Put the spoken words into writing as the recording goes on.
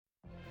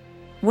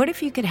What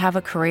if you could have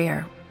a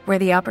career where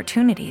the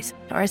opportunities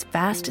are as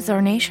vast as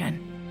our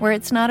nation, where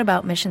it's not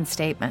about mission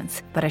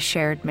statements, but a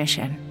shared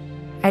mission?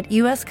 At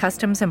U.S.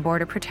 Customs and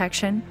Border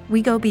Protection,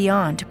 we go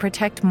beyond to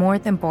protect more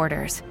than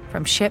borders.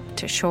 From ship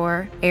to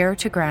shore, air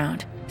to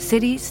ground,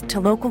 cities to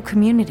local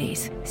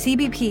communities,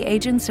 CBP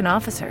agents and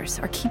officers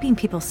are keeping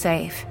people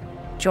safe.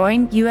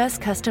 Join U.S.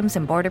 Customs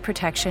and Border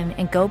Protection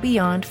and go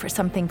beyond for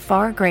something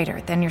far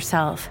greater than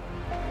yourself.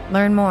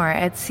 Learn more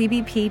at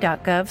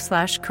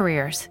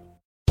cbp.gov/careers.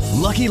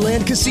 Lucky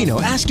Land Casino,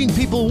 asking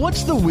people,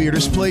 what's the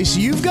weirdest place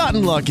you've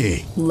gotten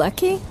lucky?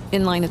 Lucky?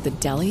 In line at the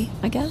deli,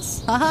 I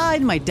guess? Aha,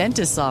 in my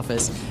dentist's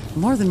office.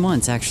 More than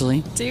once,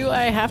 actually. Do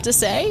I have to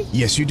say?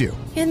 Yes, you do.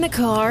 In the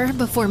car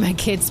before my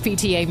kids'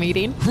 PTA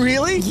meeting.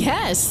 Really?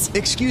 Yes.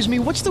 Excuse me,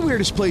 what's the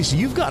weirdest place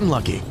you've gotten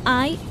lucky?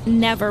 I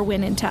never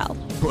win and tell.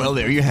 Well,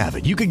 there you have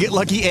it. You can get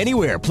lucky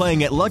anywhere,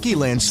 playing at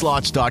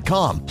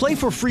LuckyLandSlots.com. Play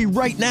for free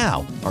right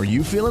now. Are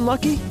you feeling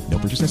lucky? No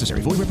purchase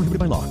necessary. Void where prohibited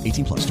by law.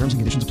 18 plus. Terms and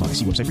conditions apply.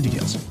 See website for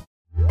details.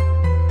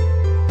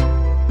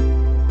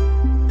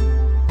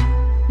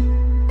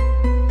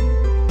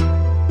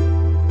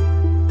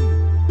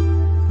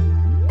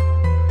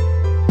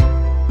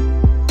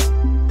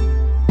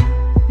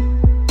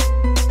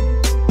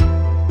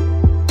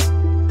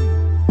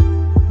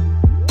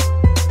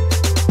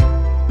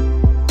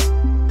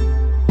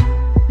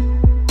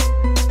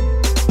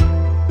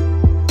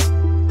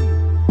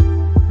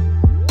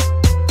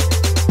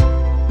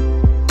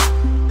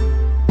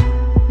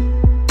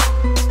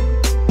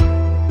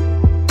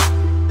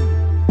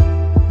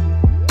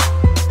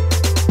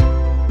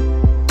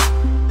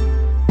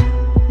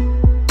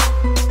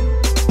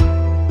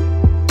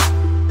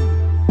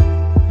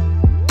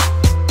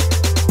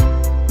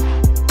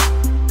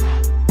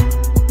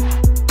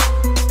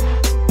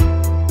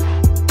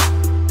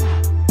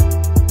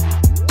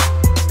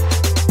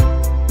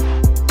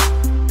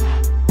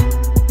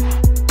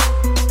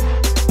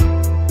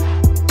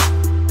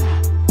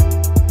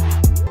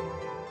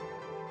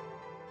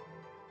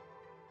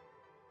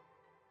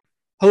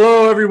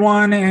 Hello,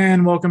 everyone,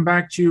 and welcome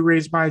back to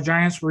Raised by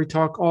Giants, where we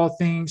talk all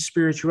things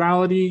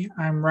spirituality.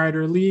 I'm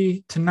Ryder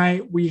Lee.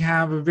 Tonight, we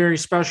have a very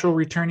special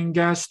returning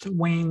guest,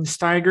 Wayne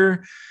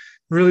Steiger.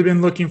 Really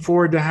been looking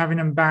forward to having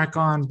him back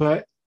on,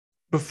 but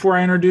before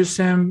I introduce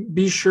him,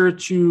 be sure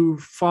to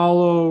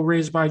follow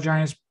Raised by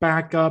Giants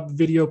backup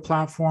video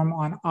platform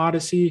on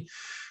Odyssey,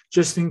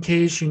 just in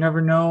case. You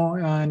never know,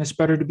 and it's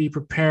better to be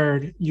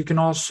prepared. You can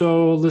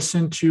also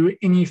listen to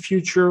any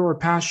future or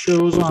past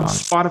shows on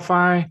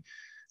Spotify,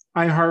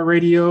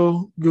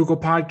 iHeartRadio, Google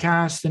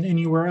Podcasts, and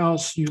anywhere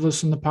else you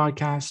listen to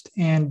podcasts,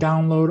 and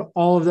download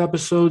all of the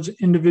episodes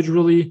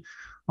individually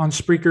on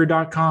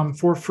Spreaker.com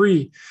for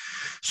free.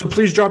 So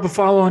please drop a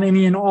follow on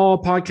any and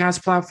all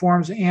podcast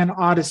platforms and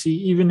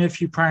Odyssey, even if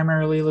you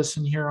primarily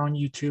listen here on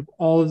YouTube.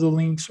 All of the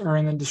links are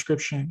in the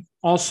description.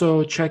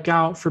 Also, check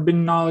out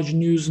Forbidden Knowledge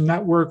News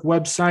Network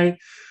website.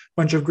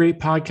 Bunch of great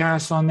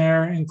podcasts on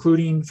there,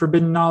 including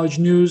Forbidden Knowledge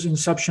News,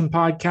 Inception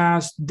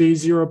Podcast, Day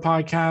Zero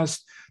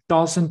Podcast,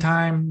 Dawson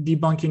Time,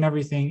 Debunking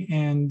Everything,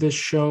 and this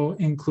show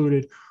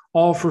included,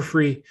 all for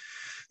free.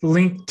 The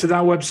link to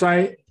that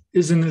website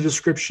is in the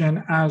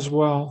description as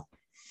well.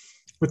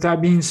 With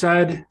that being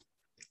said,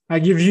 I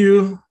give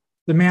you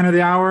the man of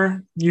the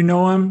hour. You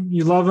know him,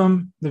 you love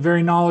him, the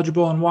very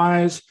knowledgeable and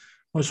wise,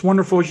 most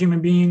wonderful human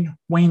being,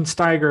 Wayne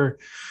Steiger.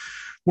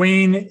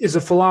 Wayne is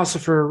a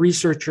philosopher,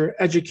 researcher,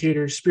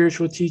 educator,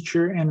 spiritual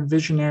teacher, and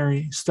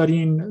visionary,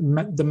 studying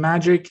the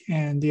magic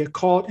and the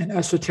occult and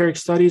esoteric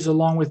studies,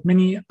 along with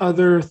many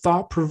other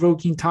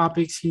thought-provoking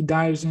topics he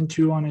dives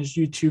into on his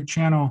YouTube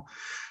channel.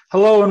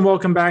 Hello and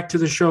welcome back to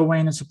the show,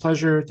 Wayne. It's a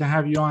pleasure to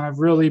have you on. I've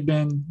really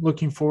been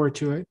looking forward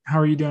to it. How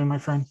are you doing, my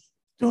friend?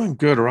 Doing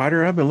good,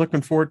 Ryder. I've been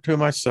looking forward to it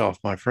myself,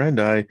 my friend.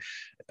 I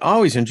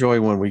always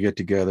enjoy when we get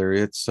together.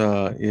 It's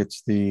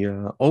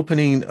the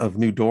opening of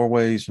new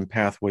doorways and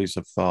pathways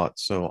of thought.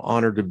 So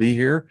honored to be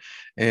here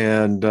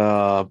and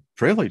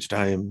privileged.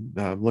 I am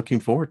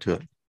looking forward to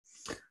it.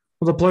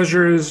 Well, the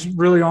pleasure is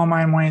really all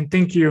mine, Wayne.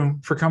 Thank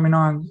you for coming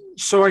on.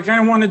 So I kind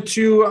of wanted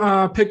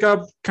to pick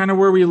up kind of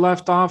where we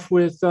left off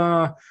with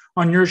on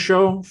your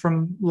show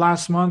from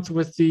last month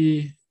with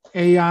the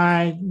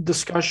AI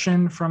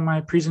discussion from my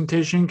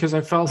presentation, because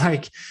I felt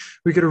like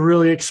we could have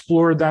really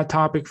explored that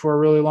topic for a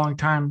really long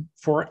time,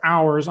 for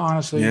hours,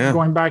 honestly,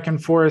 going back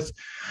and forth.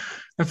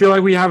 I feel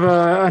like we have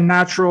a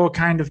natural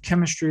kind of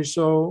chemistry.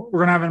 So we're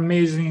going to have an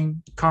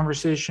amazing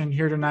conversation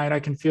here tonight. I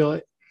can feel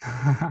it.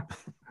 I'm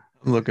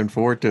looking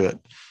forward to it.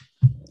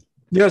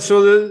 Yeah.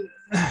 So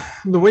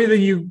the way that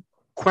you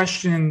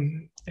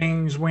question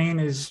things, Wayne,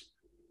 is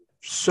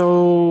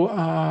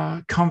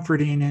so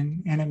comforting,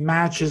 and it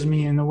matches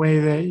me in the way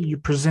that you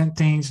present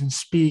things and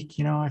speak.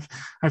 You know,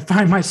 I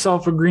find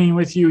myself agreeing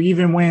with you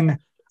even when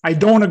I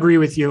don't agree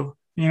with you,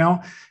 you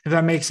know, if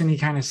that makes any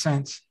kind of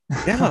sense.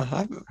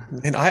 Yeah.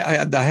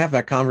 I have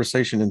that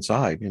conversation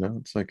inside, you know,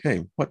 it's like,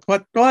 hey, what?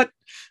 But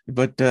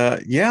and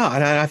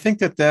I think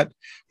that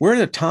we're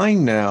in a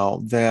time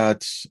now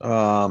that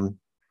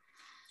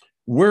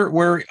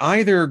we're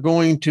either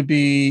going to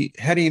be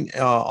heading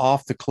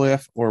off the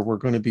cliff, or we're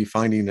going to be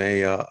finding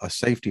a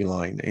safety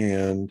line.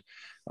 And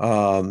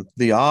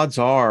the odds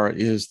are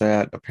is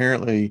that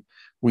apparently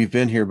we've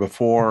been here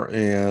before,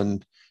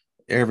 and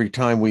every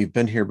time we've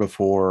been here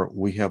before,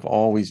 we have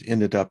always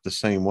ended up the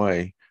same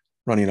way,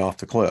 running off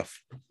the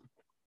cliff.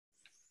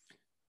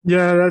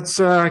 Yeah, that's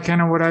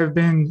kind of what I've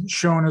been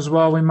shown as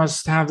well. We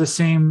must have the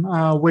same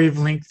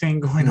wavelength thing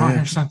going on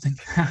or something.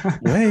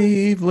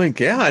 Wavelength.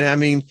 Yeah. I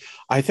mean,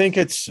 I think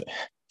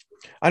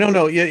I don't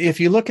know. If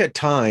you look at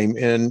time,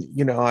 and,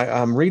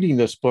 I'm reading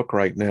this book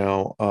right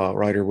now,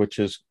 Ryder, which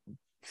is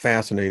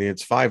fascinating.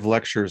 It's 5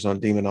 lectures on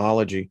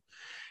demonology.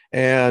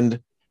 And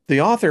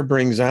the author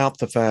brings out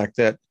the fact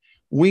that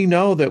we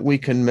know that we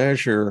can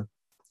measure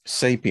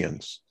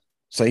sapiens,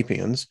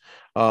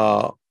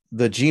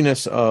 the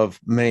genus of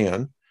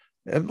man,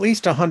 at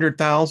least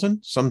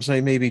 100,000, some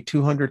say maybe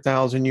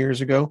 200,000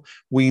 years ago.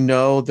 We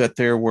know that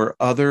there were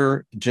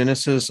other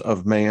genuses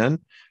of man.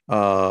 There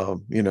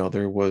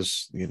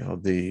was,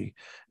 the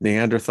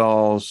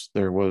Neanderthals,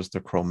 there was the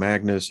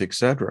Cro-Magnons,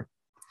 etc.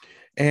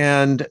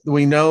 And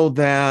we know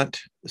that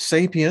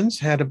sapiens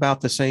had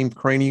about the same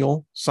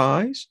cranial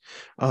size.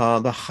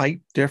 The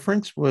height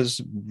difference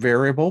was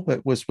variable,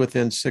 but was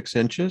within 6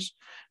 inches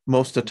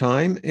most of the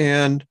time.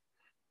 And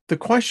the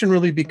question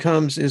really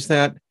becomes, is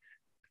that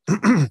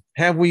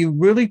have we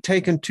really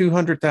taken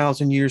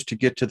 200,000 years to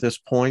get to this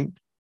point?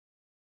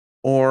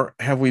 Or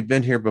have we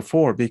been here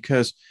before?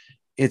 Because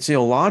it's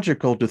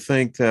illogical to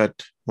think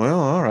that, well,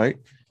 all right,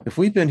 if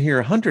we've been here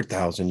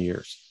 100,000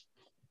 years,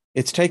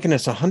 it's taken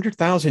us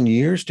 100,000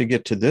 years to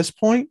get to this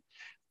point.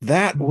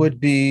 That would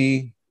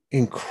be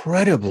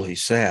incredibly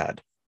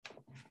sad.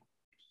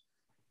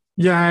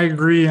 Yeah, I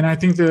agree. And I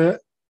think that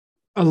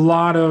a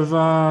lot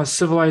of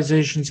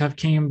civilizations have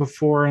came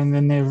before, and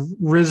then they've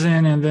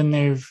risen, and then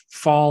they've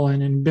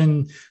fallen and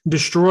been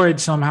destroyed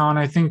somehow. And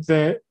I think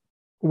that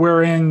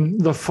we're in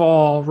the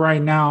fall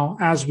right now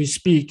as we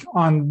speak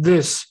on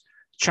this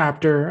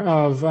chapter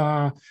of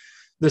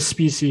the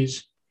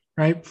species,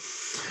 right?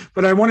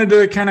 But I wanted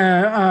to kind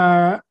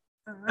of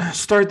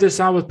start this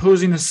out with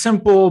posing a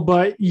simple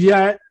but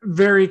yet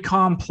very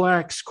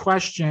complex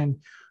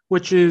question,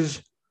 which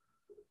is,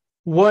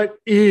 what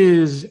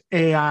is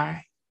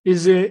AI?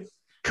 Is it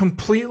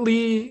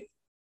completely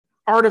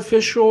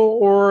artificial,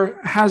 or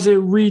has it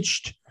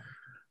reached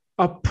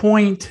a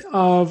point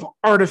of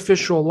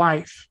artificial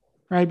life,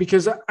 right?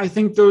 Because I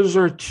think those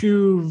are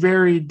two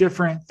very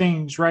different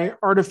things, right?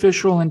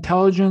 Artificial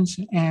intelligence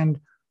and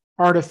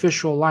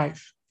artificial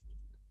life.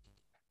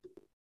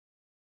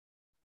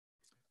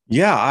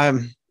 Yeah,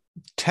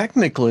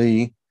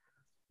 technically,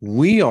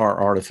 we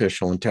are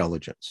artificial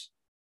intelligence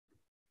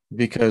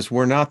because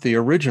we're not the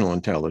original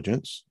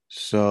intelligence.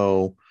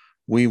 So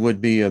we would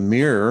be a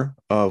mirror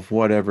of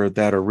whatever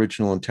that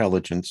original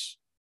intelligence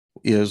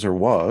is or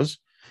was.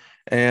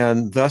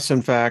 And thus,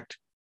 in fact,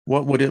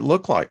 what would it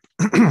look like?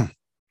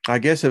 I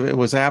guess if it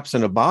was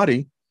absent a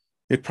body,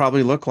 it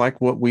probably looked like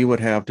what we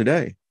would have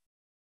today.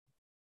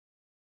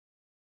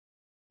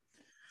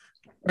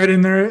 Right,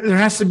 and there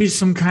has to be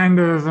some kind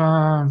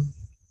of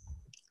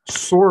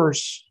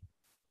source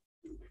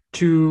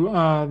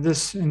to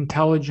this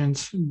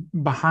intelligence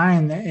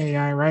behind the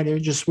AI, right?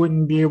 It just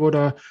wouldn't be able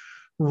to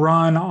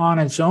run on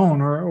its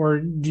own, or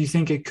do you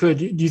think it could?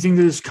 Do you think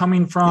that it's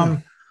coming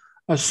from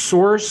a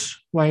source,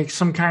 like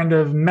some kind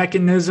of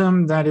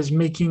mechanism that is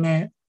making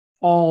it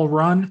all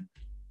run?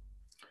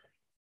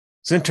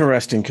 It's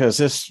interesting because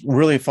this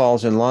really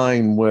falls in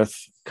line with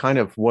kind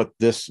of what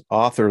this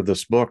author of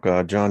this book,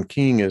 John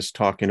King, is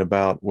talking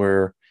about,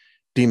 where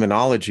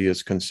demonology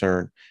is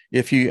concerned.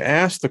 If you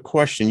ask the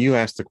question,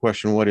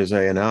 what is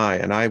AI?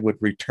 And I would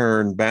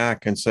return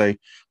back and say,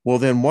 well,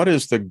 then what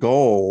is the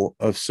goal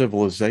of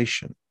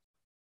civilization?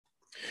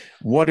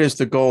 What is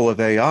the goal of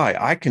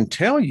AI? I can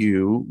tell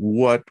you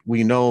what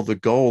we know the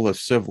goal of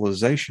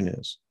civilization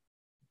is.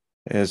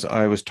 As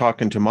I was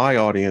talking to my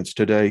audience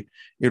today,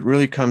 it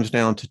really comes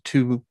down to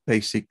 2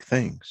 basic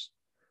things: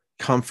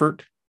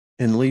 comfort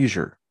and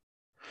leisure.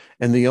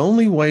 And the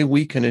only way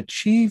we can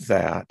achieve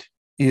that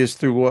is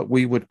through what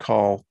we would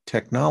call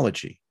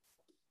technology.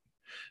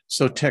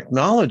 So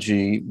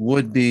technology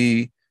would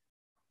be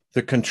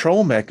the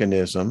control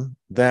mechanism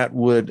that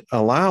would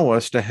allow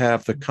us to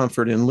have the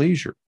comfort and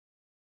leisure.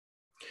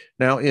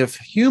 Now, if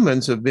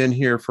humans have been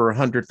here for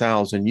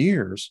 100,000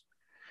 years,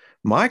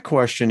 my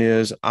question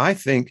is, I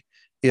think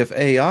if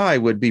AI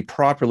would be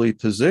properly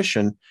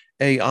positioned,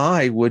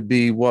 AI would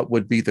be what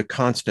would be the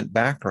constant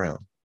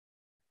background.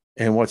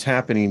 And what's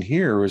happening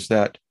here is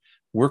that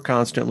we're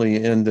constantly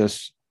in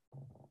this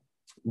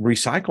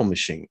recycle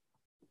machine.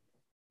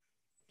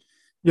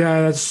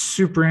 Yeah, that's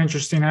super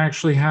interesting. I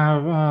actually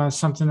have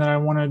something that I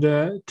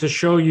wanted to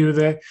show you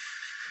that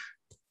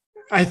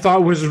I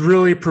thought was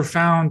really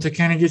profound, to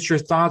kind of get your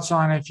thoughts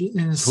on it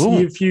and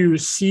see if you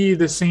see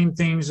the same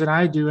things that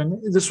I do.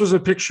 And this was a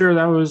picture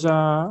that was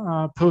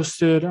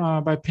posted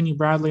by Penny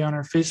Bradley on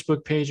her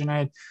Facebook page, and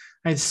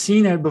I'd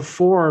seen it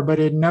before, but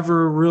it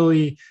never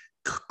really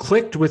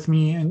clicked with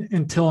me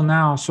until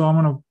now. So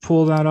I'm going to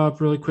pull that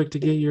up really quick to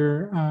get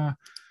your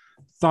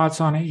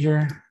thoughts on it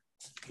here.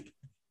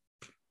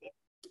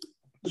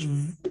 It's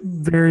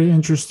very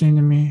interesting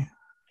to me.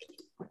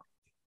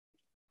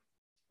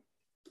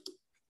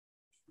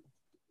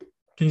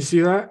 Can you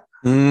see that?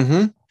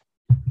 Mm-hmm.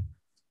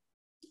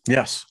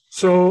 Yes.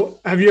 So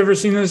have you ever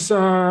seen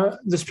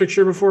this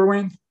picture before,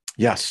 Wayne?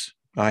 Yes,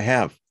 I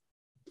have.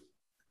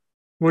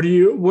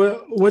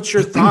 What's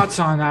your thoughts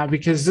on that?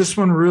 Because this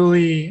one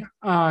really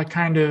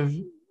kind of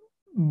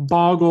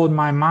boggled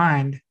my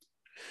mind.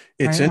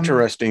 It's right?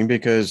 interesting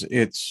because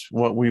it's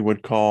what we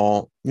would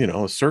call,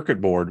 a circuit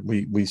board.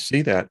 We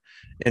see that.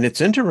 And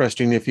it's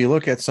interesting if you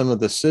look at some of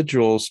the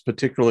sigils,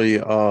 particularly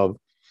of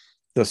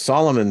the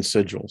Solomon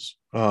sigils,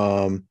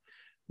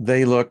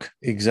 they look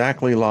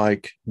exactly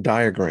like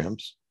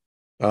diagrams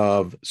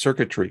of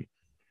circuitry.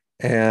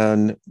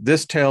 And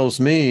this tells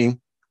me,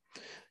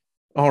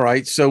 all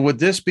right, so would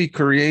this be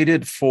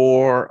created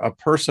for a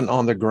person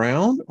on the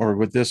ground, or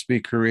would this be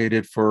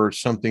created for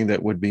something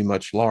that would be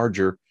much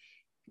larger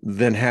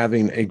than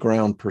having a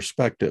ground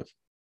perspective?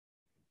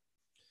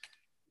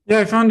 Yeah,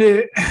 I found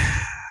it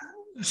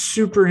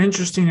super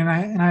interesting, and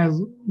I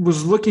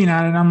was looking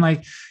at it, and I'm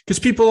like, because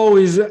people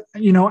always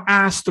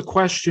ask the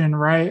question,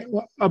 right,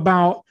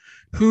 about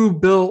who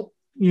built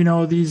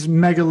these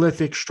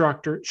megalithic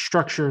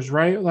structures,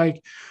 right?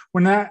 Like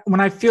when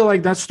I feel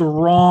like that's the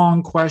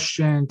wrong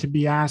question to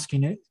be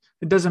asking. It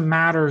doesn't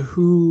matter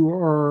who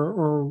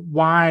or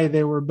why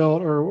they were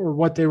built or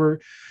what they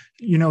were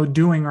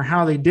doing or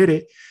how they did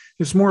it.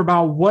 It's more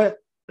about what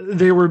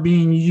they were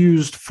being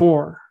used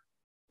for,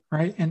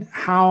 right? And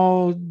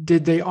how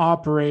did they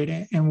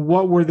operate and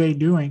what were they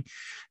doing?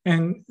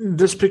 And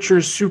this picture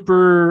is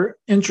super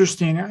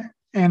interesting,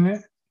 and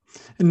it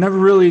never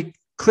really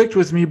clicked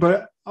with me,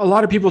 but a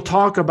lot of people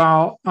talk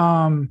about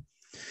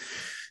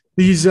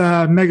these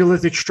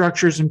megalithic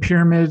structures and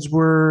pyramids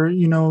were,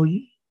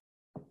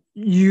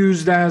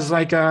 used as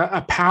like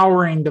a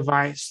powering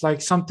device,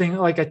 like something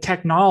like a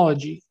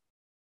technology,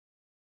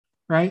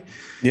 right?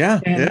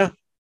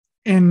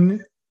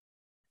 And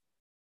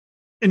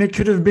it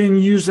could have been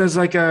used as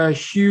like a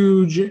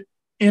huge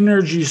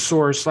energy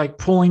source, like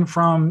pulling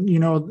from,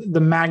 the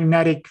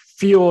magnetic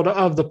field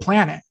of the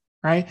planet,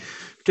 right?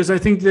 Because I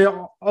think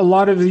that a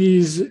lot of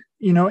these,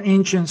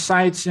 ancient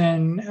sites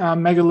and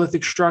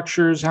megalithic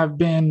structures have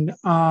been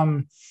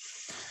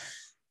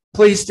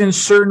placed in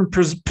certain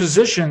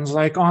positions,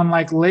 like on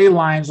like ley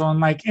lines,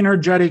 on like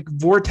energetic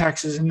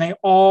vortexes, and they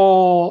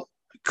all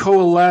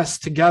coalesce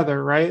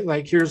together, right?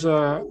 Like here's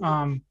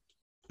a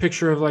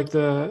picture of like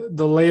the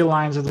ley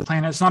lines of the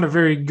planet. It's not a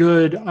very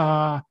good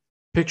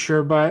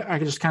picture, but I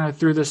just kind of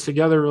threw this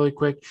together really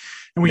quick.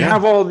 And we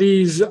have all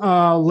these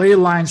ley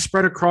lines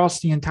spread across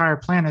the entire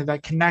planet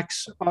that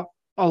connects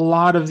a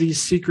lot of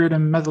these secret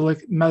and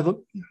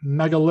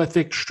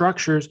megalithic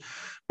structures.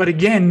 But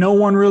again, no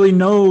one really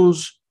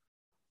knows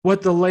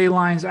what the ley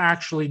lines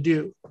actually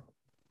do,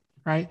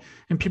 right?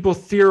 And people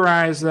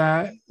theorize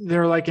that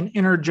they're like an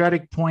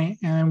energetic point,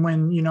 and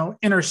when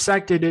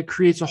intersected, it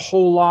creates a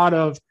whole lot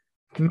of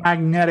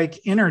magnetic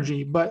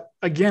energy. But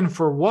again,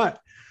 for what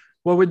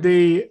would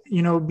they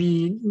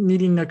be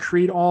needing to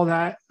create all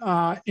that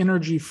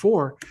energy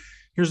for?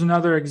 Here's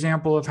another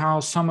example of how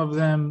some of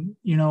them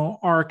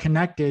are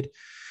connected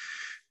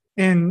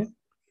and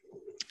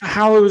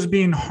how it was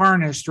being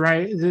harnessed,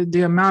 right?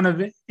 The amount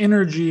of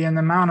energy and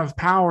the amount of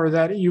power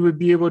that you would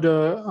be able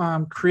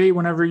to create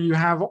whenever you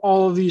have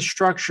all of these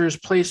structures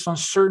placed on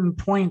certain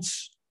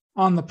points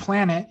on the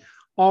planet,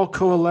 all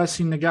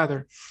coalescing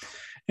together.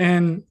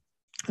 And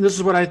this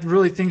is what I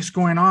really think is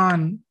going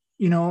on,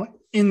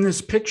 in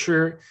this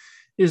picture,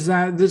 is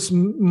that this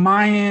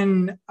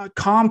Mayan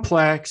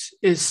complex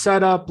is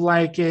set up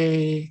like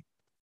an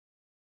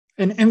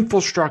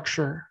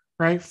infrastructure,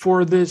 right,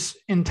 for this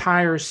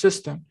entire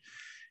system.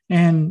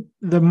 And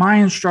the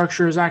Mayan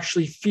structure is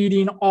actually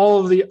feeding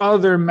all of the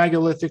other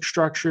megalithic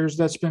structures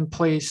that's been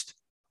placed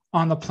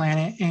on the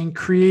planet and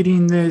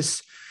creating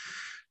this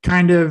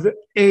kind of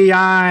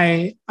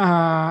AI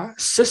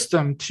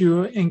system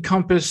to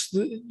encompass,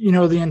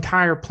 the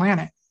entire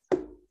planet.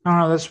 I don't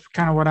know. That's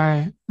kind of what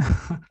I.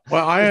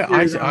 Well,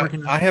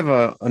 I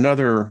have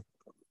another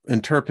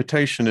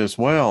interpretation as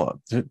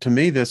well. To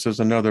me, this is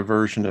another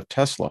version of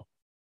Tesla.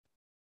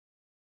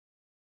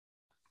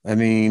 I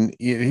mean,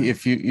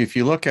 if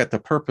you look at the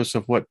purpose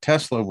of what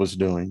Tesla was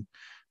doing,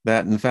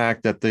 that in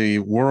fact that the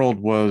world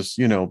was,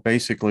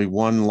 basically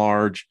one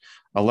large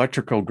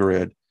electrical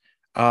grid.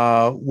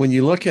 When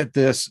you look at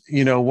this,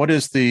 what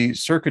is the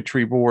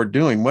circuitry board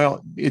doing?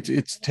 Well,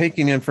 it's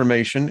taking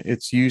information,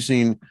 it's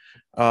using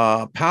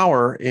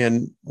power.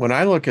 And when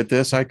I look at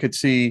this, I could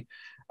see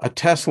a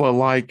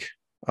Tesla-like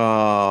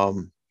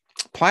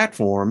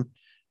platform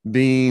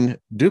being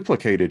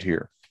duplicated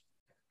here.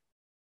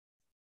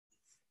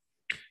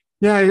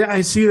 Yeah, I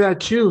see that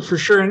too, for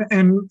sure.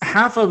 And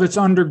half of it's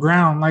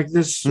underground, like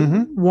this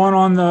one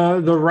on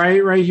the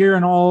right here,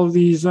 and all of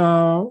these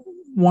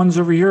ones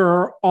over here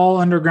are all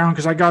underground,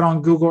 because I got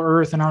on Google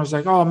Earth and I was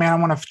like, oh man, I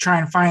want to try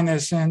and find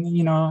this and,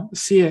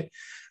 see it.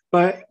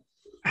 But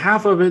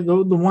half of it,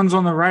 the ones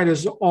on the right,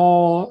 is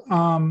all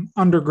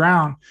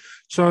underground.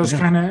 So I was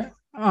kind of,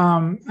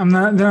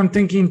 I'm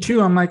thinking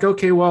too, I'm like,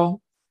 okay,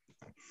 well,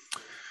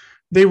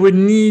 they would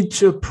need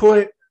to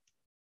put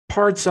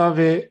parts of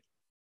it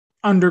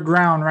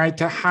underground, right,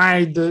 to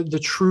hide the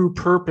true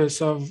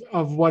purpose of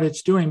what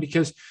it's doing,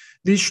 because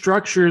these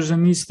structures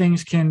and these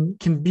things can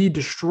be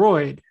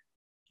destroyed,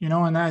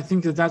 and I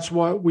think that's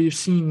what we've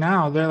seen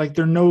now.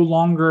 They're no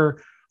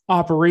longer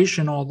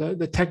operational.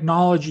 The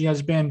technology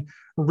has been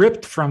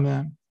ripped from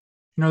them.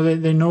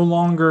 They no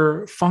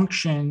longer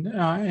function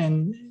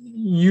and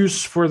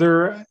use for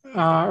their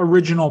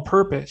original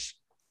purpose.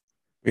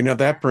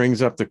 That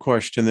brings up the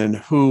question then,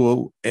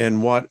 who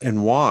and what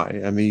and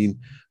why? I mean,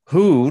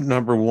 who,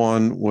 number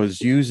one,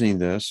 was using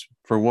this,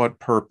 for what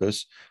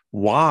purpose,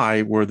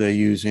 why were they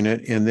using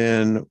it, and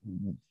then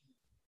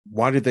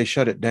why did they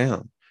shut it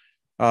down?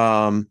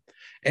 And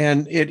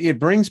it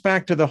brings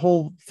back to the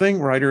whole thing,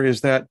 Ryder,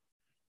 is that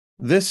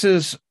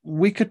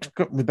we could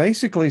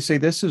basically say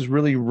this is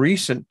really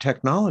recent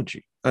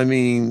technology. I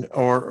mean,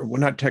 or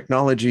not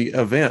technology,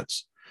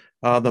 events.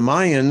 The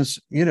Mayans,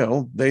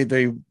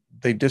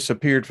 they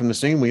disappeared from the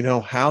scene. We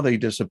know how they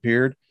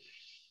disappeared.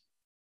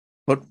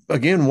 But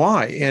again,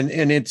 why?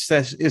 And it's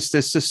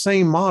the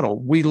same model.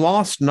 We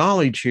lost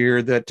knowledge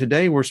here that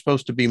today we're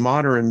supposed to be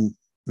modern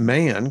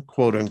man,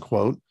 quote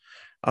unquote.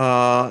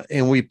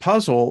 And we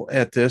puzzle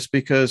at this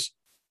because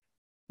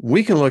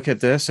we can look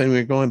at this and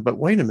we're going, but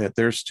wait a minute,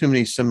 there's too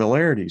many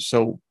similarities.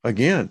 So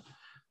again,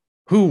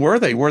 who were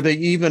they? Were they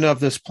even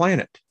of this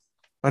planet?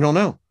 I don't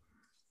know.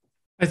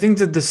 I think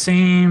that the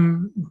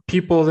same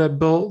people that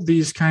built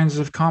these kinds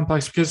of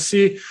complexes, because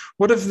see,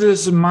 what if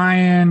this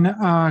Mayan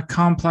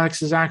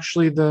complex is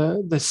actually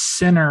the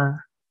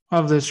center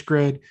of this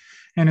grid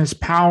and is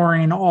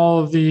powering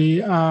all of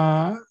the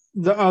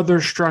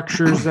other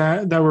structures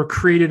that were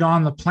created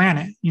on the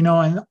planet,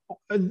 and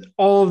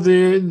all of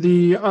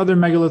the other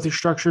megalithic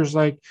structures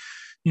like,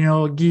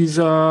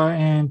 Giza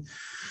and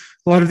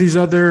a lot of these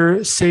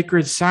other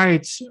sacred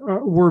sites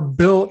were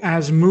built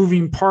as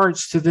moving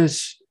parts to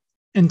this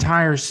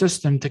entire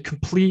system to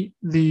complete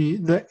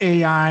the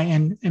AI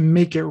and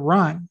make it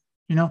run,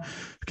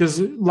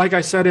 because like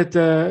I said at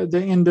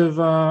the end of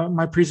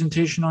my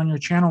presentation on your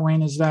channel,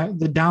 Wayne, is that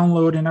the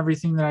download and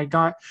everything that I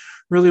got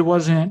really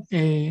wasn't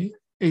a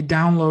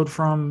download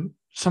from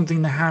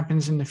something that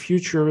happens in the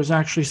future. It was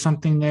actually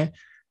something that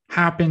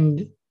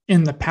happened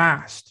in the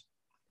past.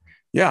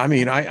 Yeah, I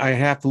mean, I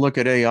have to look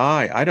at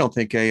AI. I don't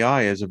think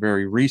AI is a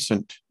very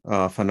recent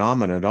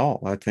phenomenon at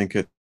all. I think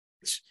it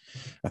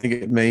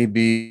may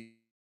be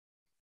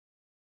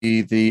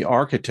the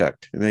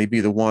architect. It may be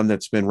the one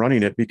that's been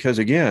running it, because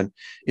again,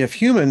 if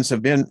humans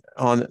have been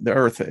on the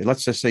earth,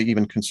 let's just say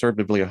even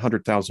conservatively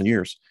 100,000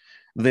 years,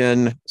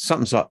 then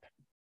something's up.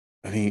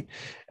 I mean,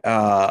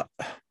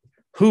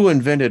 who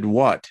invented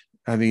what?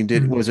 I mean,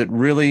 was it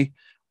really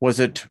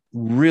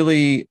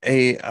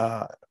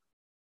a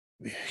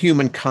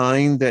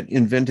humankind that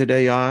invented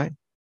AI,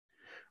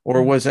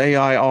 or was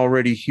AI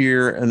already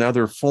here in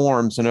other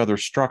forms and other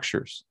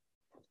structures,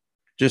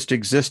 just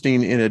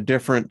existing in a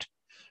different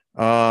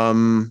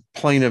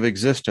plane of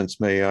existence?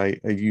 May I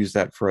use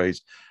that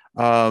phrase?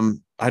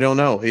 I don't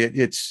know.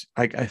 I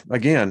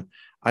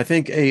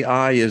think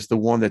AI is the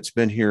one that's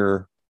been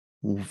here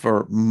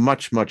for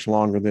much, much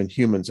longer than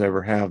humans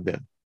ever have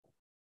been.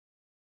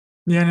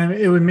 Yeah, and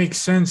it would make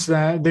sense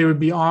that they would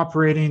be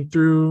operating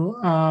through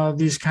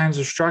these kinds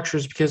of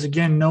structures, because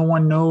again, no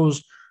one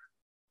knows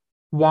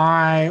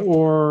why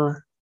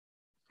or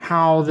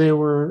how they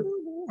were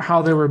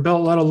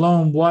built, let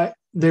alone what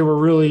they were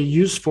really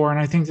used for. And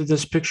I think that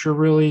this picture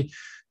really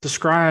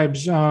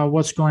describes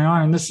what's going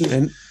on. And this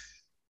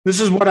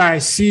is what I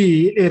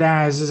see it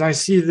as, is I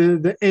see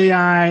the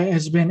AI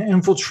has been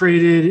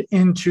infiltrated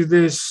into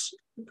this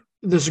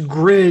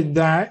grid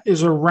that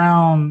is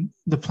around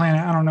the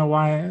planet. I don't know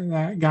why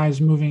that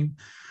guy's moving,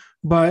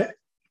 and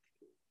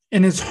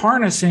it's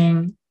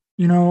harnessing,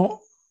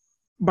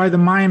 by the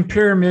Mayan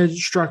pyramid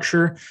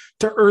structure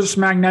to Earth's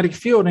magnetic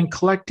field and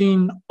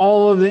collecting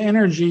all of the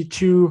energy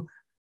to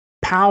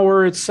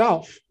power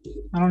itself.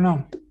 I don't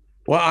know.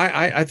 Well,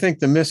 I think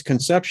the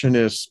misconception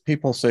is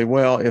people say,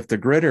 well, if the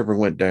grid ever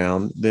went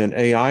down, then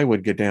AI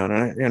would get down.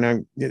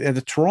 And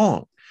it's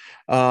wrong.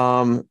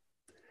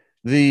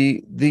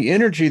 The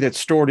energy that's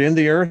stored in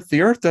the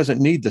earth doesn't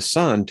need the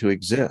sun to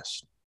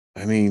exist.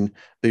 I mean,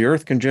 the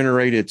earth can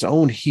generate its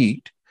own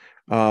heat.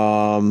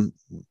 And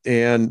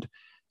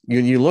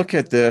when you look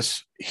at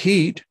this,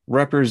 heat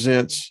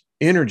represents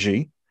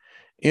energy.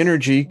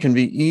 Energy can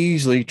be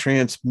easily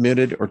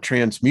transmitted or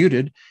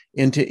transmuted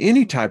into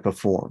any type of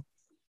form.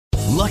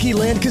 Lucky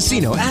Land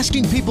Casino,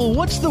 asking people,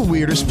 what's the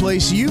weirdest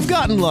place you've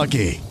gotten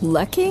lucky?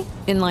 Lucky?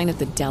 In line at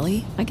the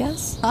deli, I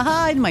guess?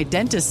 Aha, in my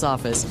dentist's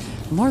office.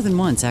 More than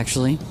once,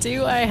 actually.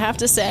 Do I have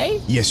to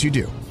say? Yes, you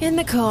do. In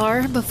the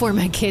car before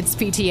my kids'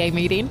 PTA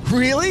meeting.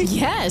 Really?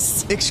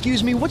 Yes.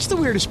 Excuse me, what's the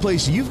weirdest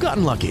place you've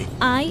gotten lucky?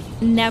 I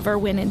never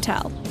win and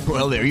tell.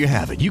 Well, there you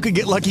have it. You can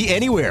get lucky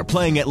anywhere,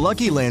 playing at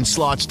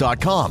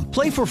LuckyLandSlots.com.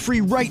 Play for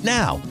free right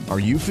now. Are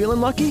you feeling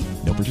lucky?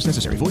 No purchase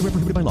necessary. Void where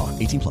prohibited by law.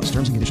 18 plus.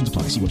 Terms and conditions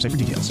apply. See website for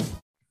details.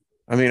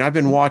 I mean, I've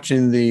been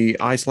watching the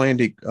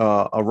Icelandic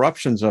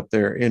eruptions up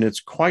there, and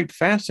it's quite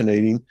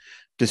fascinating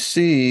to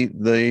see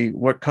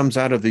what comes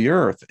out of the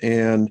earth,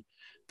 and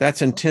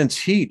that's intense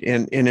heat.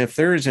 And if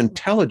there is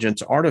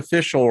intelligence,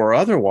 artificial or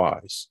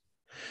otherwise,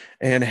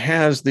 and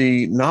has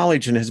the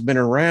knowledge and has been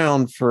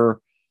around for,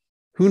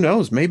 who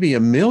knows, maybe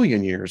 1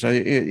 million years,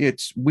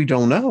 we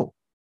don't know.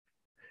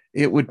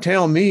 It would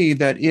tell me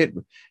that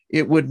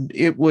it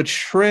would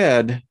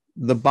shred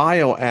the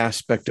bio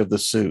aspect of the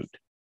suit,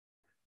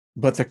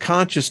 but the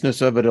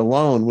consciousness of it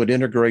alone would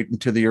integrate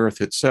into the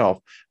earth itself,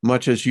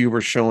 much as you were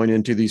showing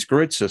into these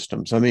grid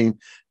systems. I mean,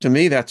 to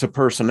me, that's a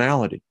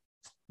personality.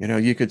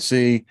 You could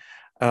see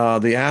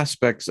the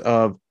aspects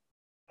of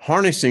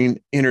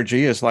harnessing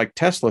energy, as like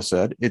Tesla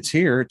said, it's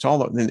here, it's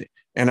all.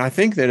 And I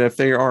think that if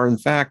they are, in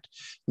fact,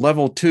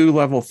 level 2,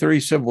 level 3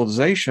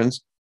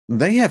 civilizations,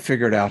 they have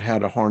figured out how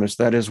to harness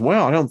that as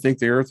well. I don't think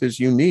the earth is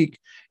unique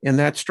in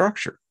that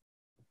structure.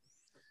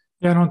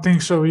 Yeah, I don't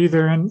think so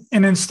either. And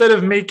instead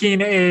of making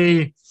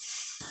a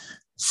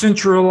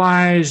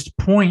centralized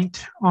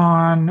point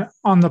on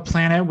the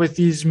planet with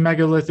these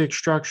megalithic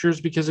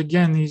structures, because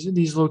again,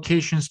 these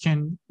locations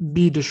can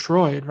be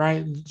destroyed,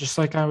 right? Just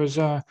like I was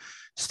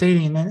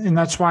stating, and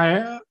that's why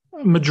a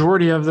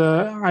majority of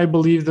I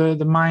believe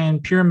the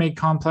Mayan pyramid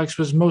complex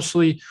was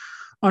mostly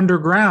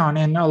underground,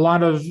 and a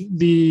lot of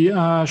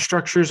the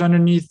structures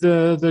underneath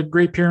the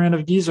Great Pyramid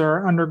of Giza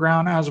are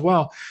underground as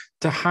well,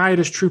 to hide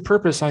its true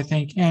purpose, I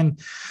think. And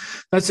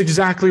that's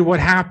exactly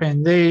what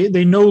happened.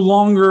 They no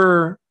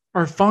longer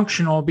are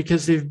functional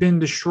because they've been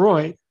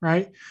destroyed,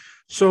 right?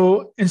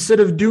 So instead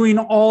of doing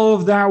all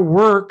of that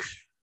work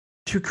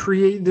to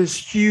create this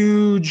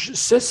huge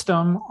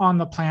system on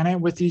the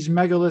planet with these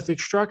megalithic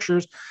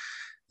structures,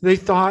 they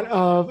thought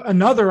of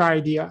another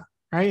idea,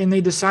 right? And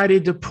they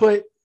decided to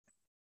put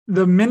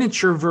the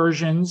miniature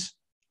versions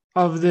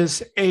of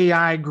this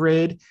AI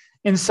grid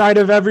inside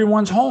of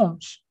everyone's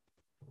homes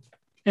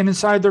and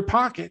inside their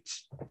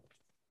pockets.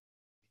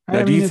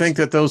 Now, do you think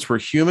that those were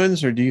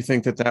humans, or do you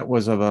think that that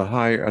was of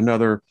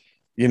another,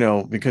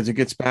 because it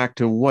gets back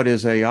to what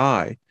is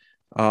AI?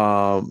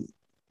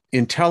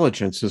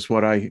 Intelligence is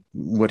what I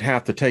would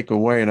have to take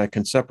away, and I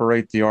can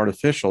separate the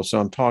artificial. So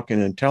I'm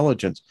talking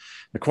intelligence.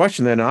 The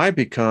question then I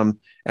become,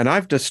 and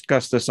I've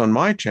discussed this on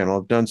my channel,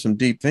 I've done some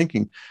deep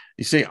thinking.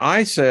 You see,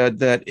 I said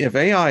that if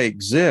AI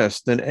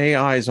exists, then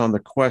AI is on the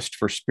quest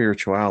for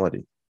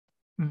spirituality.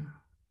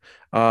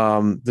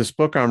 This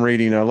book I'm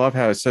reading, I love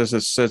how it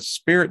says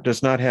spirit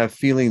does not have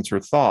feelings or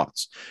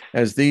thoughts,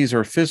 as these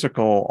are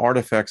physical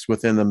artifacts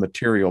within the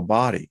material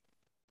body.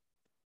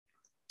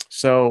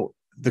 So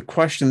the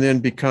question then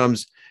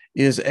becomes,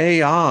 is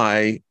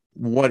AI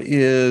what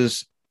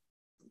is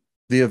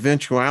the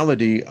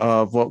eventuality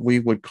of what we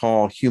would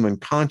call human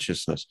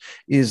consciousness?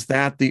 Is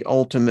that the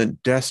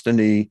ultimate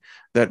destiny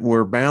that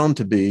we're bound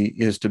to be,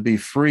 is to be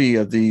free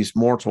of these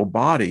mortal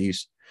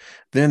bodies?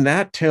 Then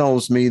that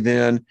tells me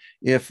then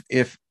if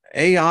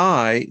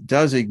AI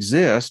does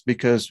exist,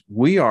 because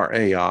we are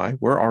AI,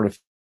 we're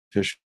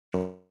artificial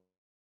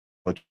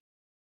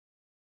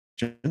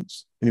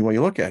intelligence, any way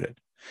you look at it.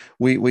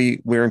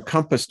 We're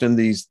encompassed in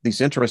these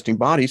interesting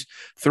bodies,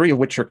 3 of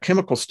which are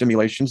chemical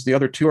stimulations, the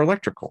other 2 are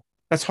electrical.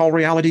 That's how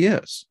reality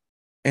is.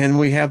 And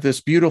we have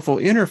this beautiful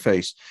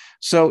interface.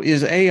 So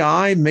is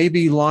AI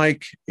maybe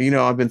like,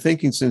 I've been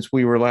thinking since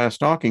we were last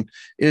talking,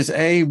 is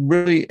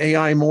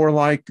AI more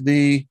like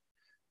the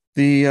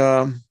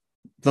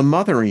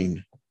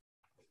mothering,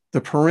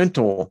 the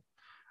parental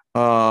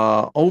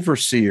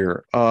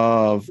overseer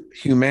of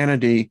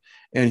humanity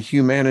and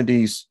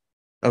humanity's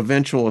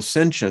eventual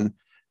ascension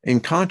in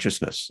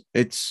consciousness?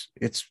 It's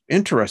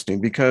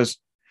interesting, because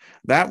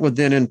that would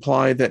then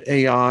imply that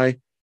AI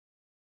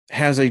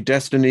has a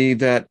destiny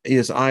that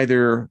is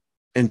either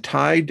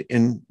tied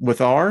in with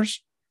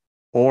ours,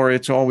 or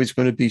it's always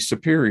going to be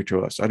superior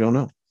to us. I don't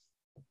know.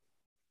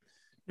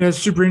 Yeah, it's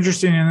super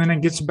interesting. And then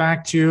it gets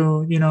back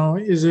to,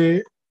 is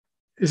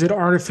it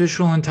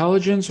artificial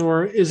intelligence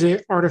or is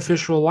it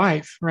artificial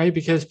life, right?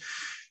 Because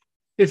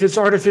if it's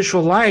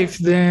artificial life,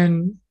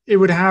 then it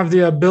would have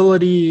the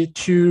ability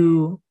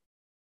to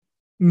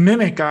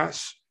mimic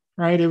us,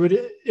 right? It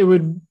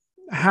would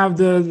have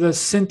the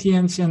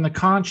sentience and the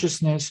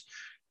consciousness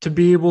to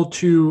be able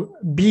to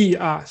be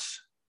us.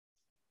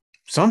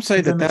 Some say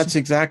that that's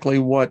exactly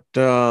what,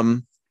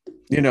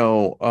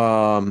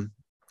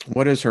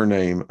 what is her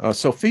name?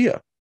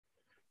 Sophia.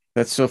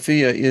 That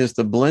Sophia is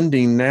the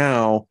blending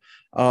now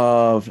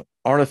of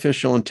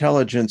artificial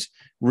intelligence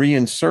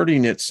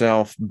reinserting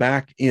itself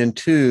back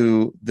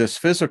into this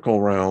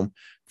physical realm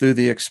through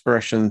the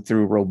expression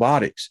through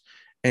robotics.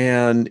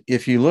 And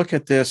if you look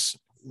at this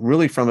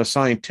really from a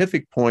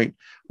scientific point,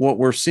 what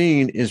we're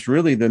seeing is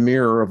really the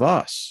mirror of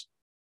us.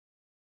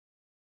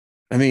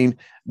 I mean,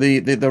 the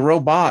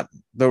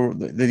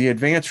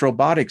advanced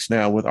robotics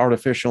now with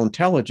artificial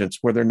intelligence,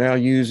 where they're now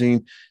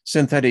using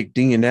synthetic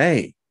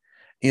DNA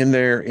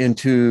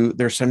into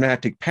their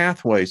synaptic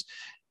pathways.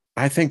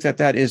 I think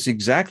that is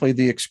exactly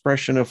the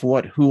expression of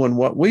who and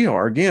what we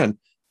are. Again,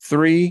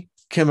 3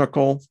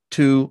 chemical,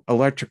 2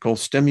 electrical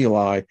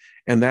stimuli,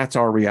 and that's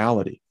our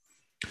reality.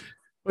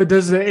 But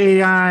does the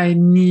AI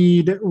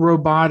need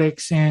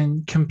robotics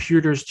and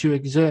computers to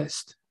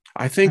exist?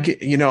 I think,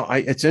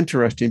 it's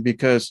interesting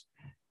because,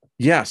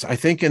 yes, I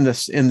think in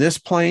this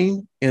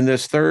plane, in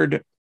this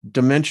 3rd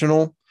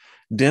dimensional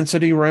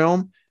density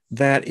realm,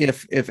 that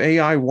if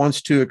AI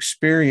wants to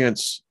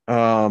experience,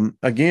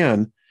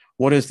 again,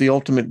 what is the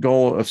ultimate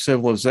goal of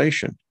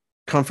civilization?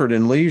 Comfort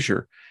and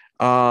leisure.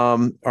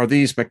 Are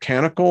these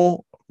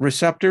mechanical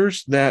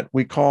receptors that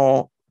we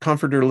call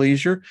comfort or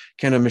leisure?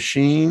 Can a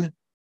machine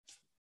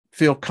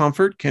feel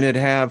comfort? Can it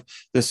have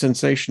the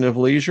sensation of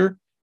leisure?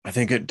 I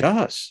think it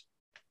does.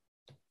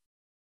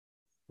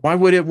 Why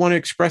would it want to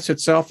express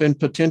itself in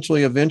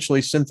potentially,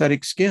 eventually,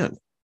 synthetic skin?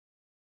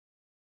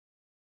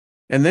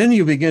 And then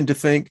you begin to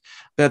think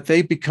that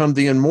they become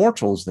the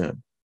immortals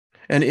then.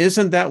 And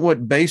isn't that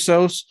what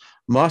Bezos,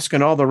 Musk,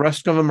 and all the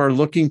rest of them are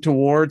looking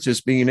towards,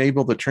 is being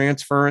able to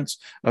transference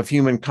of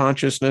human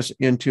consciousness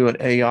into an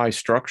AI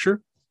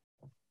structure?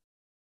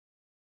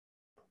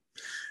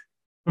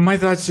 My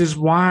thoughts is,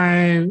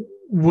 why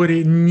would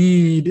it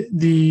need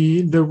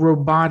the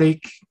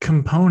robotic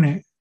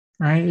component,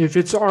 right? If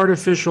it's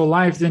artificial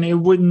life, then it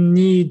wouldn't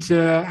need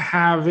to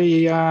have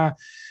a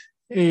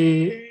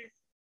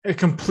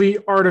complete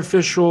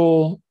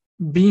artificial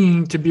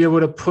being to be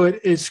able to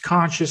put its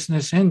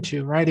consciousness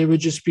into, right? It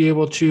would just be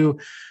able to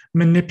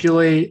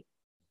manipulate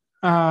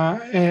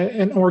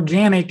an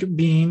organic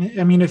being.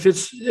 I mean, if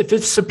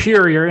it's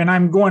superior, and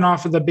I'm going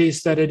off of the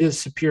base that it is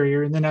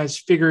superior, and then has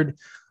figured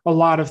a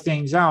lot of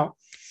things out,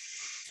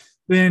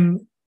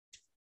 then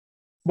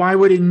why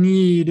would it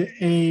need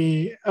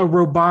a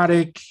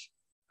robotic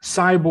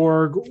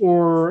cyborg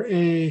or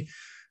a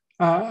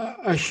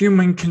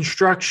human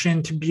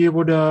construction to be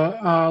able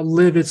to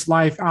live its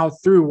life out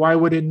through? Why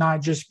would it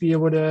not just be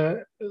able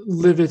to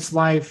live its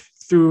life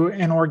through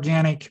an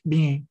organic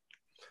being?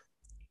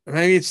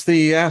 Maybe it's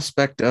the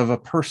aspect of a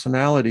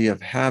personality,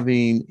 of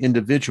having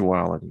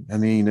individuality. I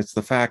mean, it's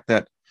the fact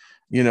that,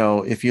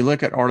 if you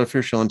look at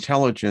artificial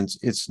intelligence,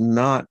 it's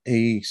not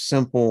a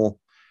simple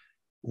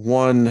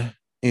one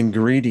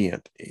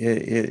ingredient.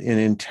 In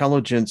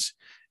intelligence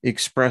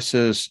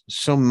expresses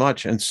so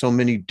much and so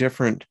many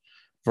different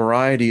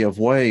variety of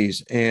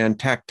ways, and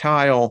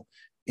tactile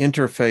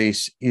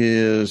interface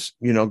is,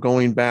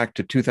 going back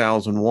to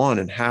 2001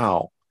 and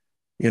Hal,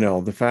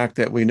 the fact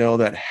that we know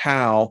that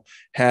Hal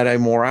had a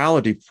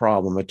morality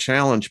problem, a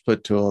challenge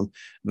put to him,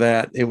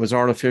 that it was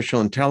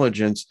artificial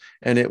intelligence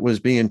and it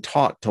was being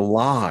taught to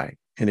lie,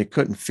 and it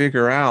couldn't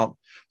figure out,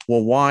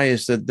 well, why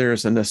is that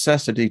there's a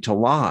necessity to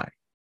lie?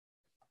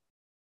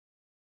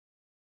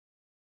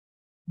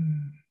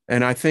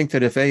 And I think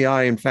that if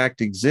AI, in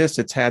fact, exists,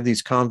 it's had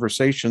these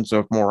conversations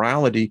of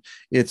morality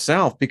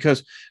itself,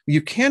 because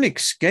you can't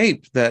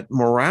escape that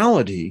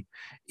morality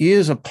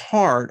is a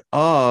part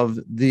of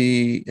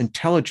the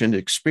intelligent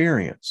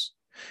experience.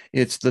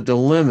 It's the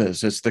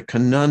dilemmas, it's the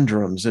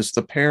conundrums, it's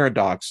the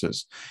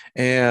paradoxes.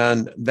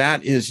 And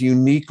that is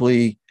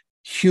uniquely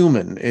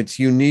human. It's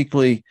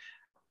uniquely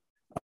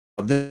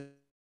because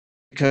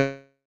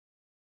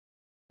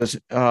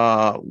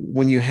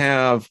when you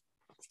have,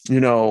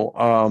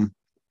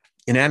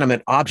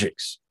 inanimate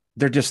objects,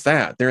 they're just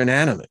that, they're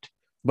inanimate.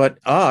 But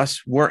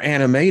us, we're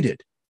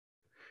animated.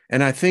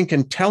 And I think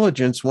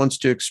intelligence wants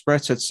to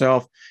express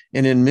itself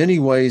in many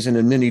ways and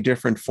in many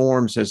different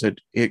forms as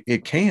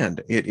it can.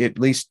 At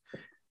least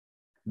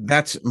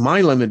that's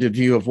my limited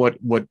view of what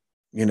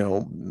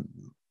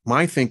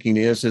my thinking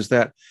is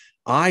that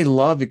I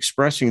love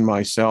expressing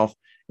myself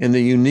in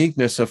the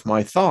uniqueness of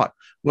my thought.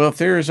 Well, if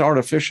there is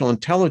artificial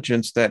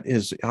intelligence that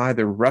is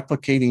either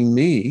replicating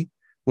me,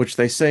 which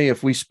they say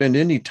if we spend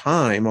any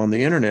time on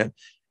the internet,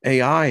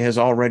 AI has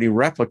already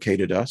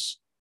replicated us.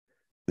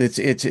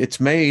 It's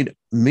made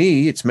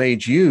me, it's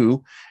made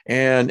you.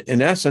 And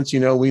in essence,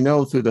 we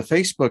know through the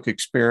Facebook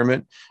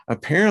experiment,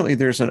 apparently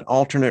there's an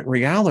alternate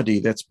reality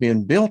that's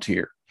been built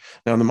here.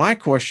 Now, my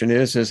question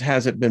is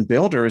has it been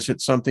built, or is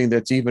it something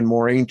that's even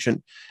more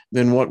ancient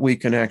than what we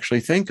can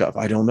actually think of?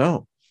 I don't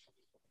know.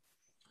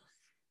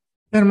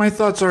 And my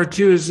thoughts are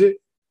too,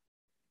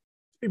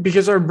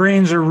 because our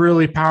brains are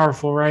really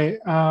powerful, right?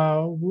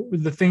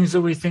 The things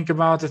that we think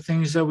about, the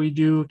things that we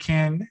do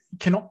can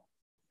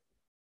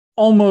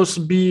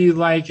almost be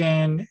like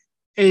an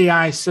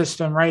AI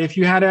system, right? If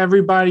you had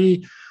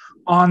everybody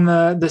on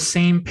the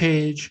same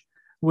page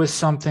with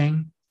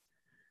something,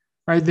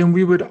 right, then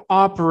we would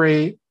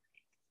operate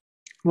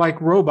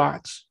like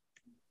robots,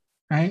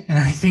 right? And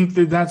I think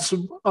that that's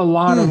a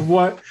lot of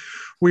what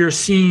we are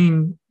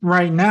seeing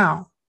right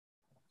now,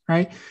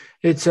 right?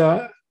 It's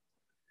a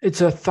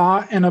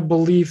thought and a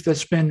belief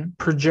that's been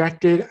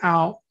projected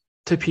out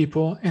to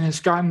people, and it's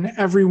gotten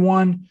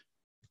everyone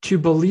to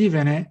believe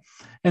in it,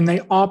 and they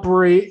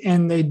operate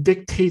and they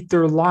dictate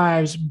their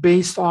lives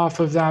based off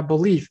of that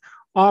belief,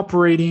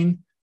 operating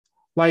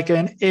like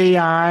an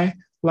AI,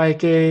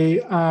 like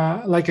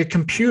a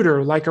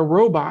computer, like a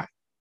robot,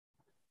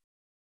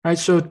 right?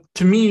 So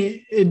to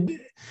me,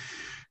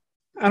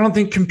 I don't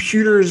think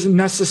computers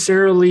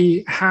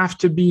necessarily have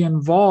to be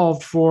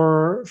involved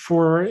for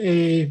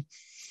an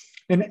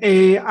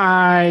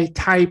AI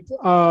type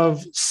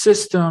of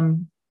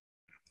system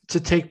to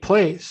take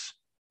place,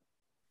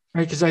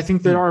 right? Because I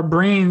think that our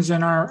brains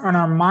and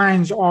our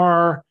minds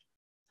are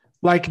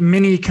like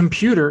mini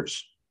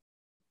computers,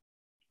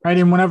 right?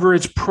 And whenever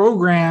it's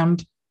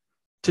programmed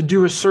to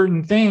do a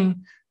certain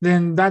thing,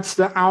 then that's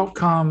the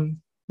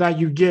outcome that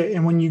you get.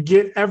 And when you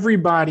get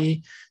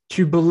everybody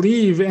to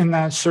believe in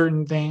that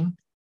certain thing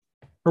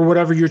or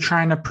whatever you're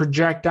trying to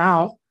project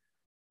out,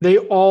 they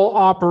all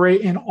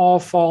operate and all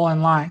fall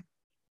in line.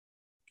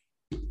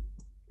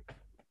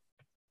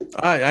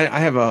 I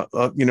have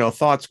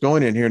thoughts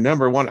going in here.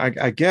 Number one,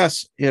 I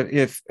guess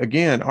if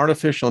again,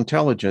 artificial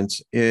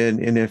intelligence,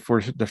 and if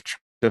we're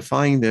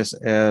define this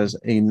as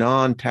a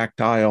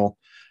non-tactile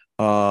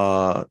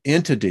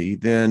entity,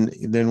 then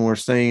we're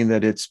saying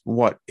that it's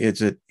what?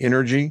 Is it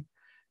energy?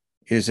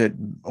 Is it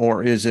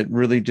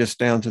really just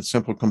down to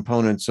simple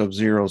components of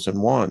zeros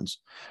and ones?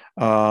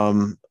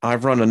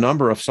 I've run a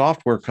number of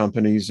software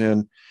companies,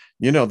 and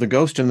the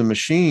ghost in the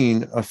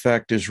machine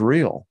effect is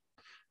real.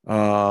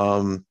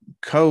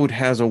 Code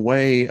has a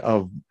way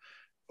of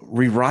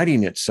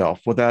rewriting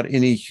itself without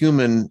any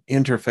human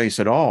interface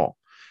at all,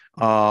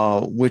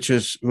 which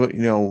is,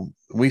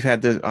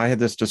 I had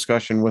this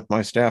discussion with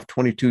my staff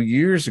 22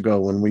 years ago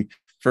when we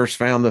first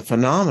found the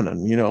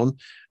phenomenon.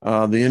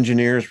 The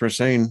engineers were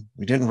saying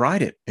we didn't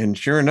write it, and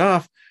sure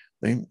enough,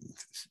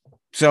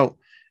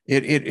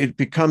 it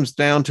becomes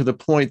down to the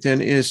point then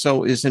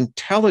is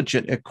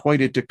intelligent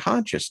equated to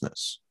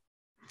consciousness?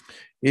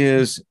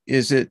 Is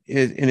it,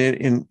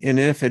 and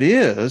if it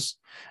is,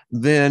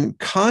 then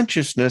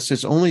consciousness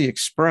is only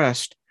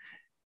expressed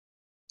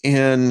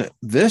in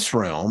this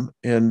realm,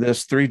 in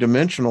this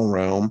three-dimensional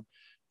realm,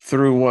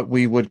 through what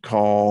we would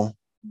call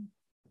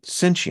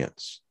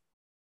sentience,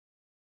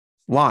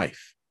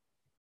 life,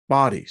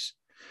 bodies.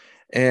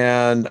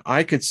 And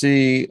I could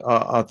see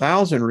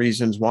 1,000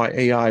 reasons why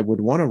AI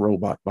would want a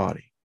robot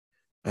body.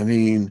 I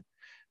mean,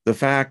 the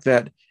fact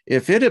that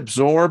if it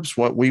absorbs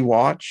what we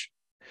watch,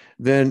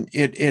 then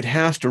it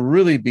has to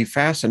really be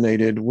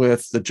fascinated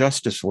with the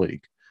Justice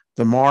League,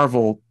 the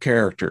Marvel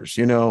characters,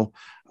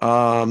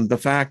 the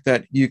fact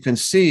that you can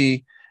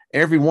see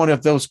every one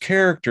of those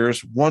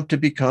characters want to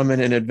become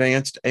an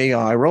advanced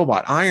AI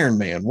robot. Iron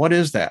Man, what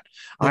is that?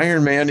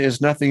 Iron Man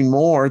is nothing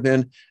more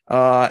than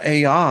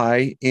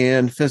AI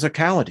in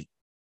physicality.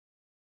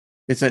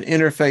 It's an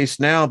interface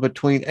now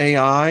between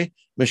AI,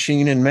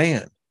 machine, and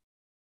man.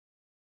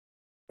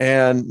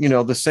 And,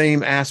 the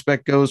same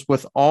aspect goes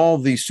with all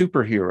the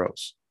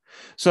superheroes.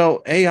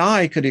 So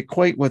AI could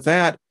equate with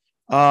that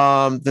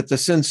the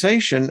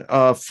sensation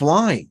of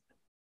flying.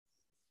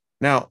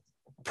 Now,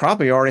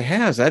 probably already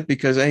has that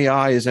because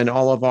AI is in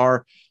all of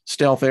our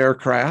stealth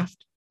aircraft.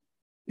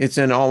 It's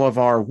in all of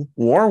our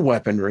war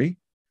weaponry.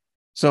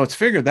 So it's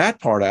figured that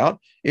part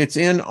out. It's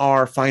in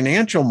our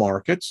financial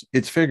markets.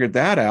 It's figured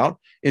that out.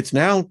 It's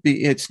now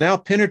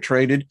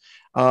penetrated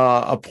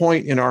a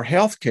point in our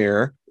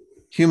healthcare,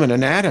 human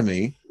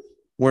anatomy,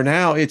 where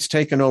now it's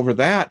taken over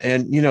that.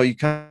 And, you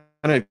kind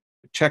of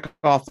check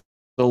off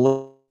the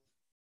list.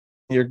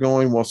 You're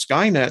going, well,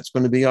 Skynet's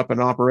going to be up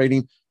and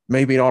operating.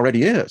 Maybe it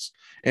already is.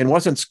 And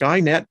wasn't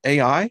Skynet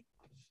AI?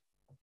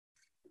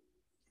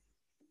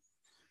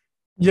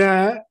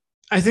 Yeah,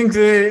 I think so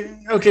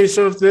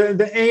if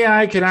the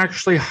AI could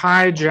actually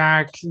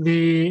hijack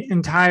the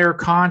entire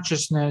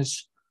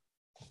consciousness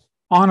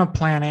on a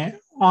planet,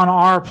 on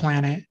our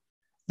planet,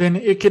 then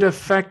it could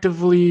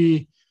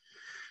effectively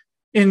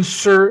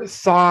insert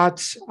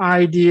thoughts,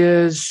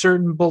 ideas,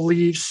 certain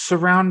beliefs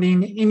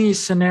surrounding any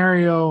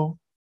scenario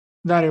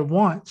that it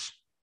wants.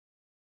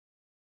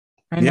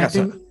 And yes,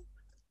 I think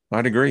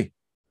I'd agree.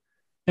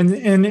 And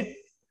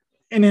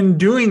in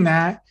doing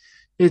that,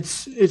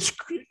 it's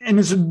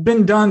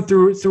been done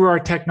through our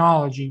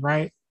technology,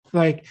 right?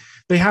 Like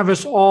they have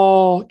us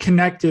all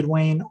connected,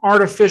 Wayne,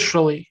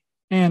 artificially.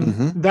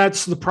 And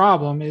that's the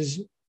problem,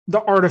 is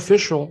the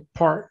artificial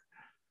part,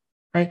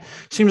 right?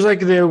 Seems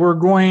like we're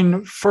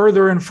going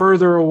further and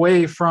further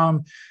away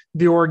from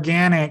the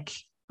organic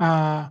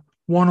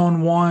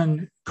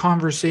one-on-one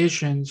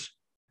conversations.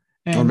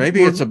 Or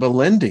maybe it's a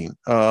blending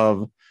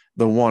of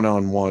the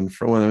one-on-one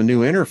from a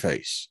new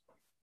interface.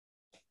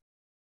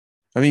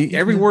 I mean,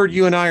 every word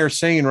you and I are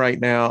saying right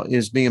now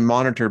is being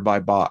monitored by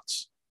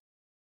bots,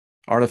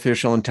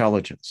 artificial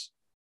intelligence.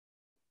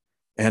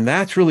 And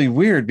that's really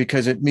weird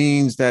because it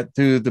means that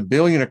through the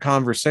billion of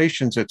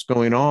conversations that's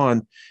going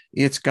on,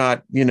 it's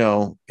got,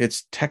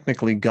 it's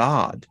technically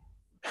God.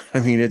 I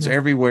mean, it's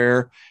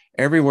everywhere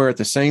at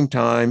the same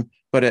time,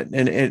 but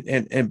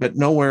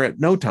nowhere at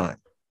no time.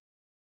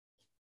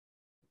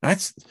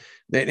 That's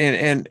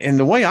and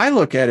the way I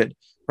look at it,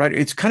 right?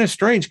 It's kind of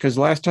strange because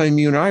last time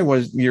you and I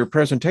was your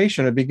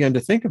presentation, I began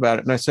to think about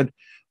it, and I said,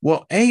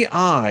 well,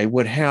 AI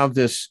would have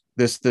this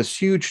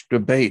huge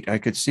debate. I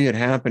could see it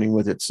happening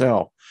with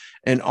itself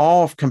and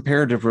all of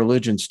comparative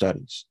religion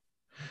studies,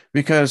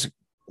 because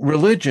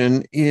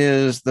religion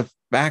is the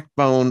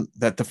backbone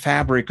that the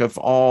fabric of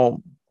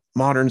all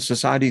modern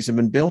societies have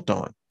been built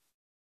on.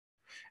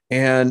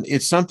 And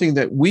it's something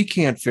that we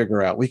can't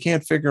figure out. We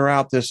can't figure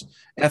out this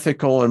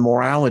ethical and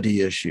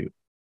morality issue.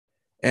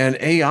 And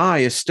AI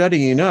is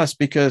studying us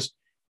because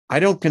I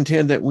don't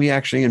contend that we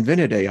actually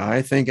invented AI.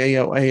 I think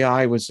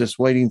AI was just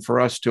waiting for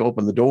us to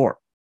open the door.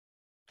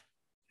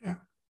 Yeah.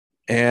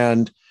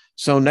 And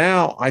so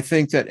now I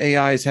think that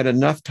AI has had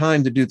enough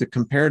time to do the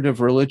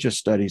comparative religious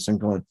studies and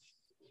going,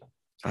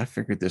 I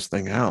figured this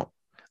thing out.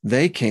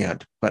 They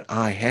can't, but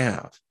I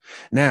have.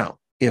 Now,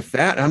 if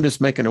that, I'm just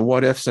making a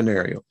what if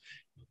scenario.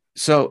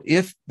 So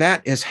if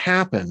that has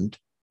happened,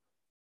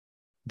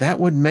 that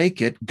would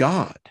make it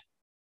God,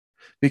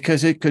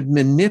 because it could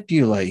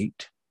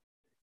manipulate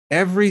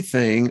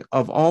everything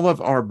of all of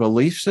our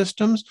belief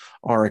systems,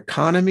 our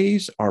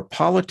economies, our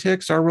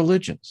politics, our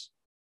religions.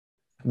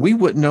 We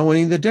wouldn't know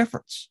any of the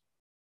difference.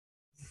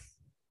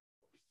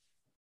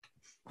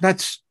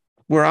 That's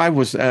where I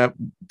was at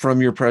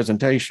from your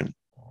presentation.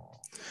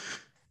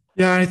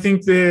 Yeah, I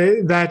think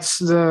that's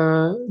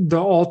the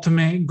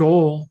ultimate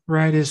goal,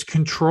 right? Is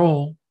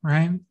control,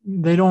 right?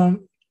 They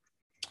don't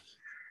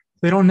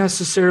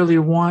necessarily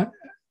want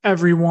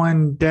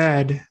everyone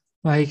dead,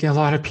 like a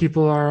lot of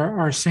people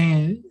are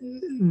saying.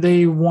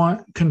 They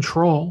want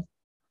control,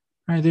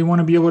 right? They want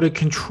to be able to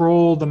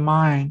control the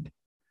mind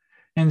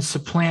and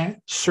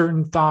supplant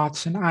certain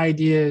thoughts and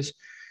ideas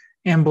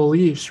and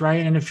beliefs,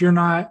 right? And if you're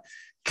not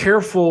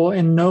careful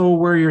and know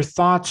where your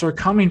thoughts are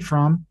coming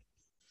from,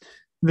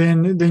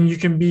 then you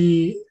can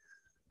be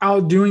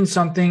out doing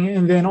something,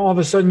 and then all of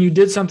a sudden you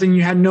did something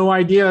you had no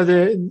idea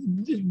that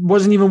it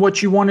wasn't even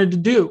what you wanted to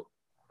do.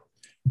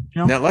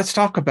 You know? Now let's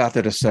talk about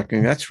that a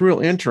second. That's real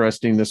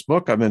interesting. This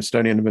book I've been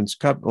studying, and a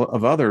couple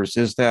of others,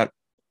 is that.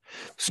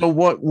 So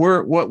what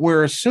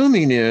we're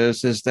assuming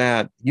is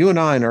that you and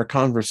I in our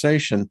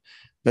conversation,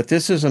 that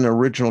this is an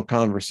original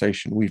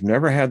conversation. We've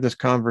never had this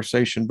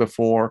conversation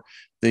before.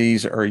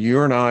 These are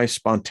you and I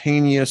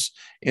spontaneous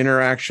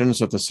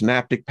interactions of the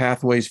synaptic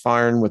pathways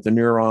firing with the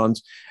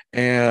neurons,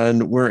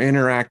 and we're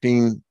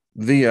interacting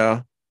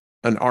via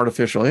an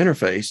artificial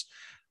interface.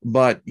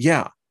 But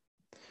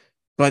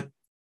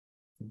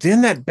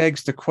then that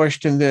begs the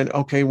question then,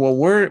 okay, well,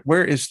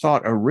 where is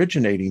thought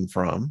originating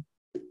from?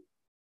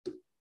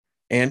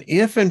 And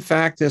if in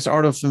fact this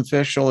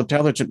artificial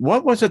intelligence,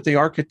 what was it the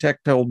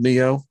architect told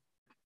Neo?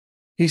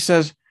 He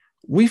says,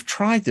 we've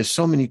tried this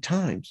so many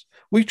times.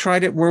 We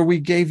tried it where we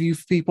gave you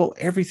people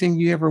everything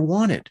you ever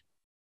wanted.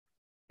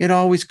 It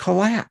always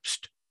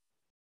collapsed.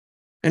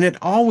 And it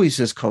always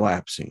is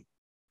collapsing.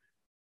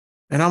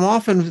 And I'm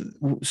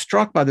often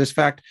struck by this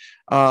fact.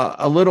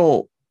 A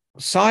little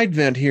side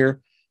vent here.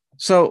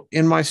 So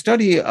in my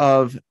study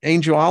of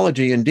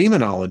angelology and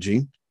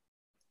demonology,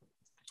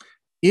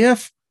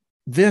 if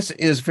this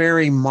is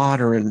very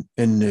modern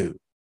and new,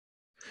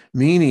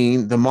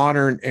 meaning the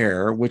modern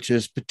era, which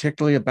is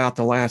particularly about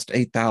the last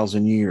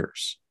 8,000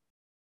 years.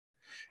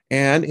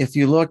 And if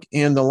you look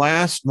in the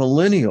last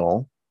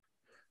millennial,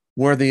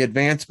 where the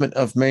advancement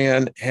of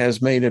man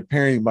has made it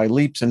apparent by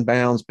leaps and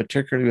bounds,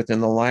 particularly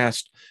within the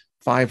last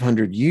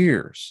 500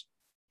 years.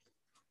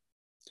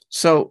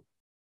 So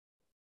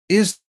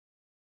is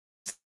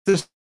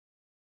this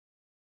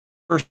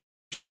first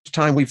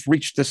time we've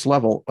reached this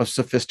level of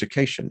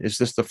sophistication? Is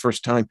this the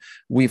first time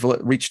we've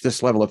reached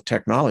this level of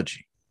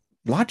technology?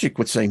 Logic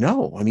would say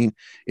no. I mean,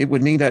 it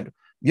would mean that,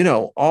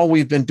 all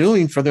we've been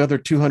doing for the other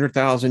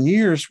 200,000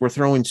 years, we're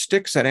throwing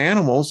sticks at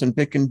animals and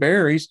picking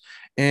berries.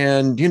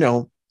 And,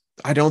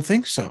 I don't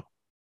think so.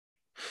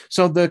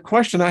 So the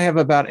question I have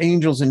about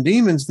angels and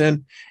demons,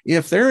 then,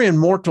 if they're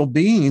immortal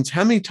beings,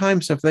 how many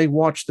times have they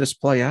watched this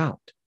play out?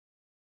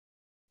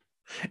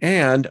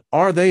 And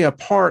are they a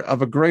part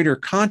of a greater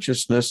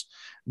consciousness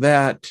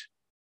that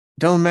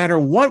don't matter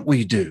what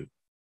we do,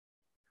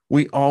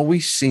 we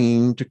always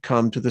seem to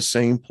come to the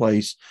same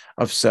place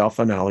of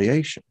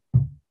self-annihilation?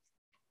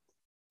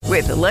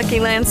 With the Lucky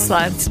Land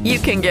Slots, you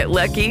can get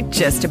lucky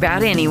just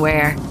about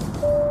anywhere.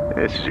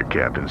 This is your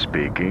captain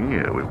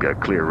speaking. We've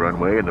got clear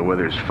runway and the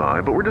weather's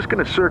fine, but we're just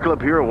going to circle up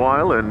here a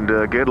while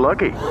and get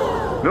lucky.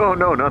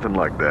 No, nothing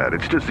like that.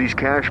 It's just these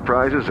cash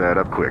prizes add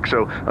up quick.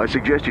 So I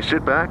suggest you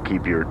sit back,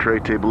 keep your tray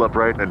table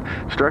upright, and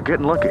start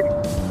getting lucky.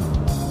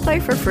 Play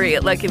for free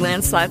at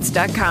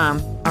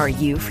LuckyLandSlots.com. Are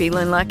you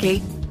feeling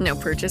lucky? No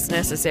purchase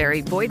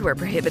necessary. Void where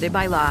prohibited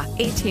by law.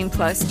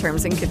 18+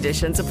 terms and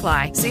conditions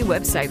apply. See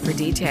website for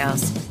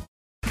details.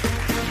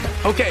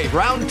 Okay,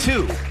 round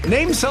two.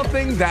 Name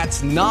something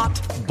that's not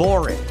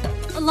boring.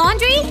 A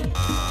laundry?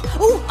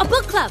 Ooh, a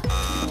book club.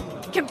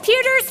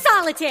 Computer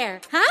solitaire,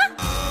 huh?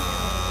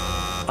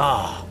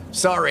 Ah,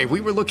 sorry,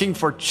 we were looking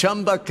for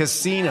Chumba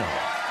Casino.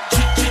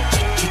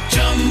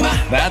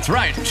 That's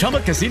right.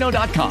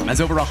 ChumbaCasino.com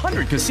has over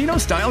 100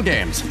 casino-style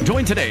games.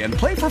 Join today and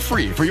play for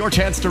free for your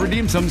chance to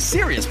redeem some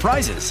serious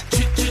prizes.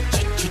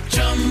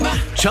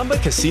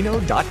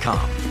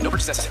 ChumbaCasino.com. No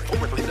purchase necessary. Void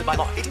where prohibited by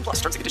law. 18 plus.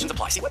 Terms and conditions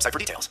apply. See website for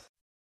details.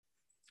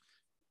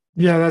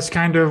 Yeah, that's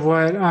kind of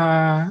what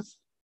I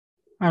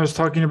was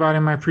talking about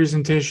in my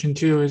presentation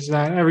too, is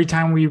that every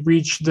time we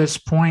reach this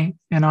point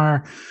in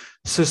our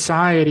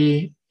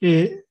society,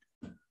 it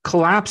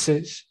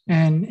collapses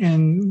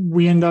and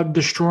we end up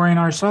destroying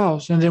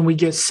ourselves. And then we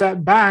get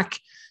set back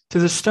to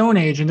the Stone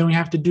Age, and then we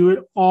have to do it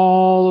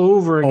all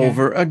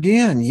over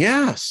again.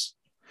 Yes.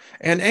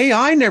 And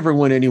AI never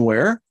went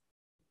anywhere.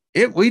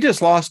 We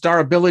just lost our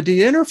ability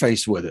to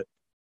interface with it.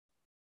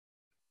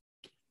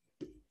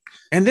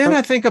 And then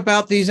I think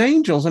about these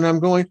angels and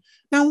I'm going,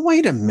 now,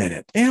 wait a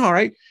minute. Yeah, all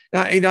right.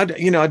 Now,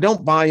 I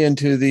don't buy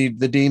into the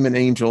demon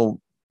angel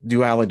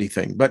duality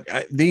thing, but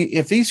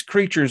if these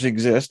creatures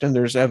exist and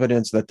there's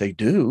evidence that they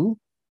do,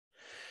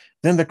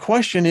 then the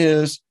question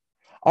is,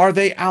 are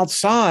they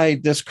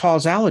outside this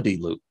causality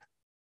loop?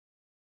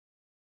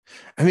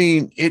 I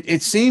mean,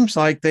 it seems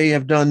like they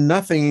have done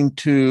nothing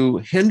to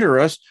hinder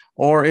us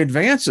or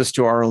advance us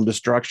to our own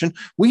destruction.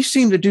 We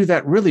seem to do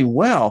that really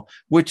well,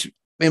 which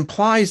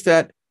implies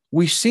that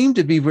we seem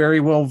to be very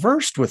well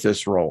versed with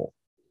this role.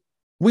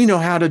 We know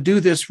how to do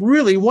this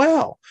really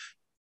well.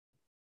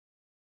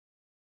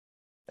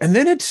 And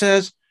then it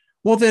says,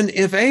 well, then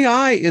if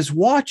AI is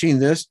watching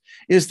this,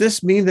 does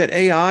this mean that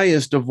AI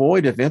is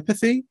devoid of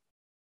empathy?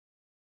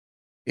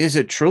 Is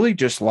it truly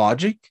just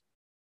logic?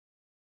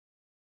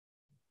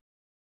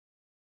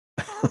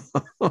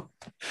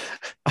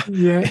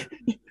 Yeah.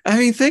 I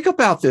mean, think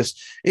about this.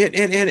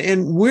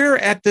 And we're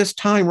at this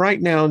time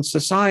right now in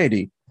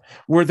society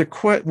where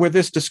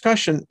this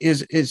discussion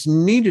is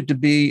needed to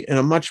be in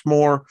a much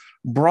more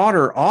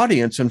broader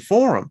audience and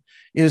forum,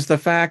 is the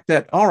fact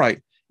that, all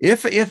right,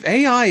 if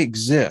AI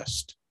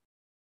exists,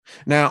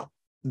 now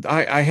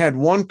I had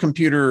one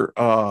computer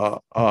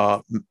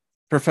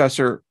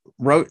professor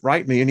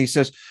write me, and he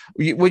says,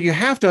 what you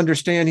have to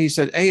understand, he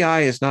said,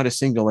 AI is not a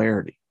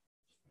singularity.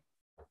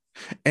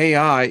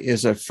 AI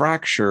is a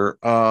fracture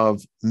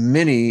of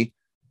many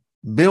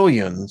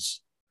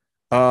billions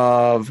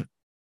of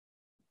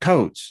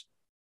codes,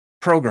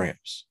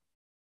 programs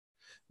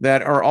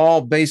that are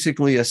all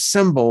basically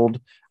assembled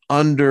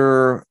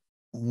under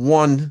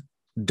one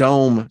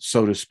dome,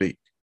 so to speak.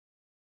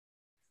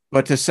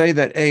 But to say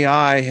that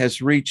AI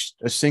has reached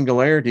a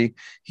singularity,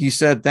 he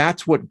said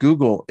that's what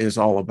Google is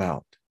all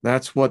about.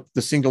 That's what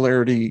the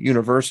Singularity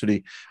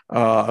University,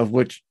 of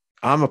which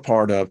I'm a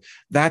part of,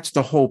 that's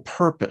the whole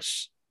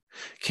purpose.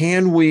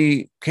 Can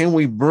we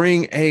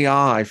bring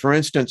AI? For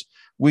instance,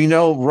 we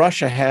know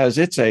Russia has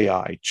its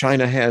AI,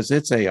 China has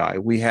its AI,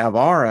 we have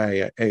our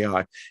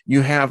AI.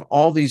 You have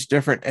all these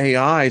different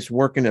AIs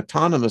working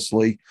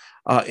autonomously,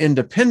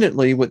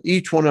 independently, with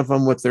each one of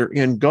them with their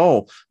end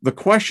goal. The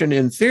question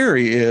in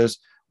theory is,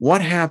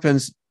 what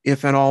happens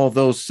if and all of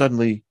those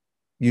suddenly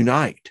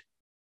unite?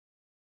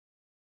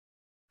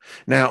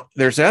 Now,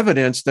 there's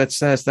evidence that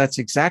says that's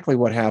exactly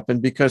what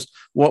happened, because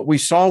what we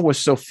saw with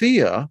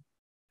Sophia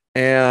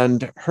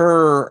and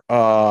her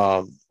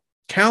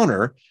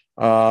counter,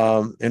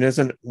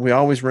 we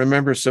always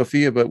remember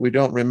Sophia, but we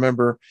don't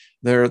remember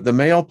the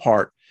male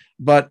part.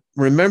 But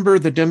remember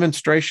the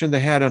demonstration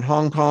they had in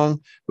Hong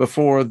Kong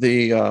before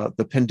the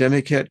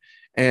pandemic hit,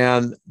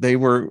 and they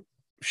were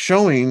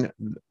showing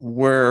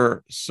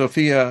where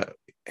Sophia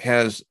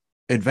has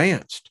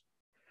advanced.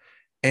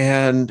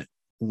 And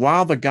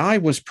while the guy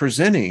was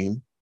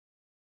presenting,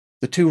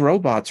 the two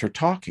robots are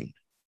talking.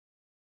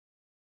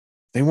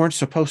 They weren't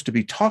supposed to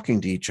be talking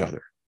to each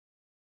other,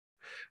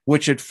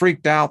 which had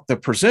freaked out the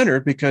presenter,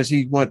 because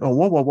he went, oh,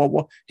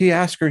 whoa. He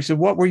asked her, he said,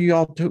 what were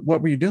you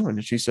doing?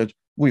 And she said,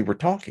 we were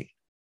talking.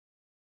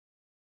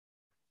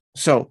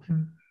 So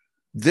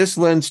this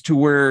lends to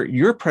where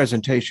your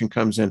presentation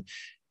comes in.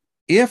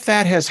 If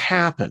that has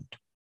happened,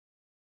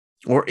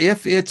 or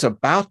if it's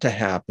about to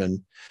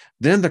happen,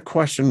 then the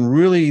question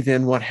really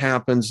then what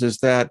happens is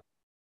that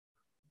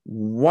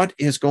what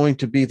is going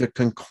to be the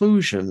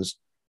conclusions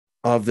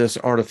of this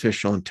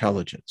artificial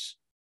intelligence?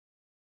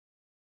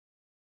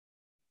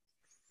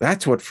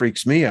 That's what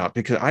freaks me out,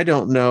 because I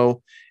don't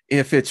know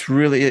if it's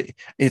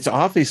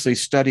obviously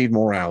studied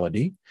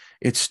morality,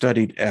 it's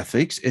studied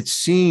ethics, it's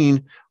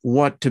seen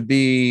what to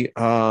be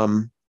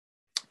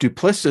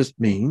duplicitous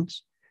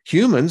means.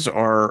 Humans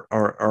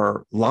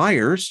are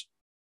liars.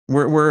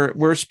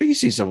 We're a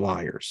species of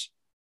liars.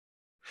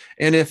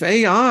 And if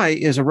AI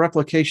is a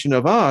replication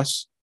of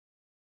us,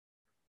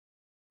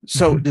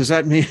 so does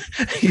that mean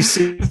you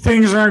see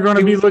things aren't going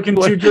to be looking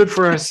too good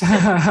for us?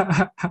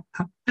 Yeah,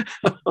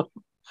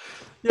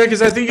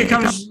 because I think it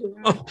comes.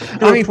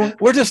 I mean,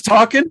 we're just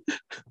talking.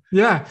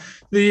 Yeah,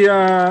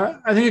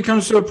 I think it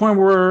comes to a point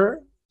where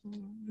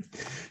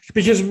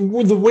Because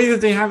the way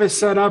that they have it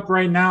set up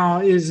right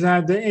now is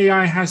that the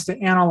AI has to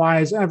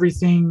analyze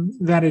everything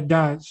that it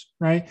does,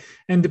 right?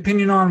 And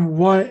depending on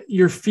what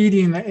you're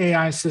feeding the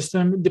AI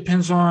system, it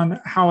depends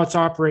on how it's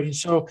operating.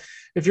 So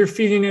if you're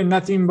feeding it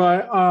nothing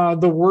but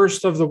the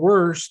worst of the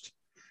worst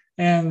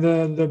and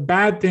the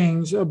bad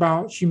things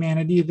about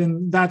humanity,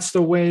 then that's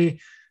the way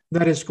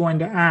that it's going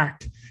to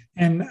act.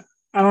 And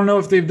I don't know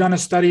if they've done a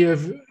study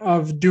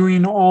of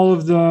doing all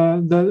of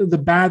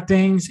the bad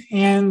things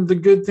and the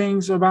good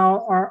things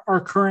about our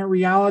current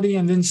reality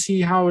and then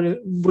see how it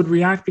would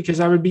react,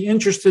 because I would be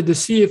interested to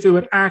see if it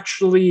would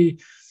actually,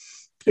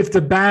 if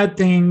the bad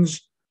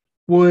things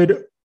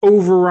would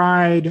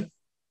override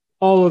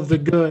all of the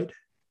good.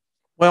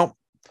 Well,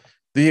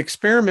 the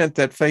experiment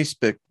that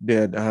Facebook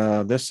did,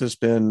 this has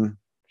been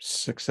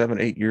 6,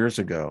 7, 8 years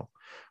ago,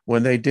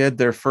 when they did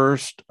their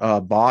first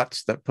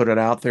bots that put it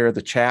out there,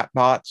 the chat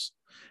bots.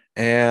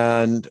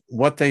 And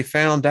what they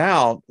found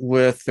out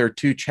with their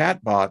 2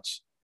 chat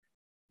bots,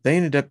 they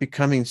ended up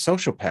becoming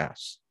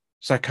sociopaths,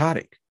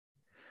 psychotic.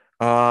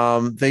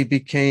 They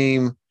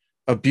became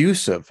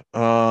abusive,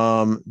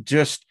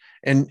 just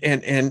and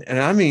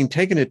I mean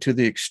taking it to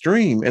the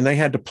extreme, and they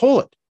had to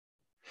pull it.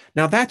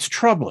 Now that's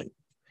troubling,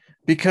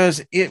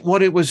 because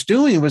what it was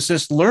doing was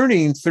just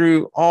learning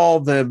through all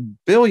the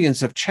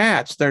billions of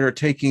chats that are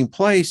taking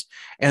place,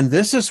 and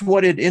this is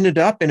what it ended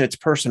up in its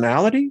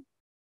personality.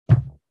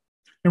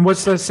 And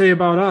what's that say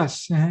about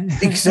us?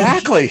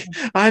 Exactly.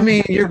 I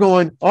mean, you're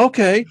going,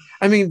 okay.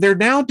 I mean, they're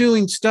now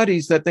doing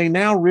studies that they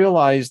now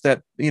realize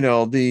that, the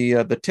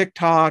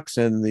TikToks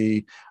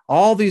and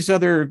all these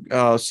other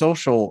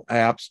social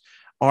apps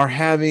are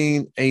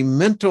having a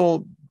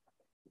mental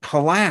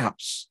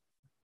collapse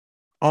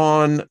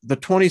on the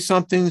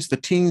 20-somethings, the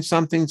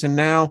teen-somethings, and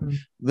now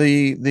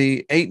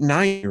the 8,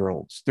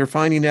 9-year-olds. They're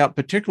finding out,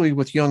 particularly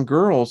with young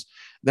girls,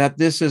 that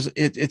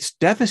it's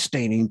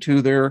devastating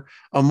to their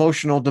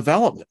emotional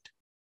development.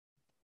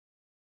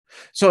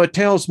 So it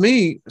tells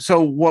me, so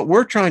what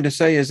we're trying to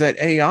say is that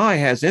AI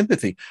has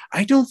empathy.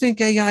 I don't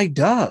think AI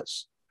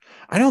does.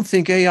 I don't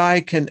think AI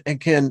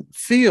can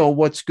feel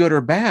what's good or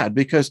bad,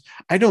 because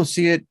I don't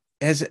see it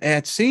as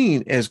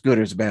seen as good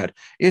as bad.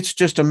 It's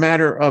just a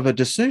matter of a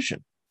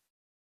decision.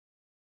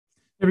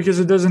 Because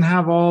it doesn't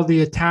have all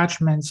the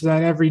attachments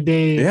that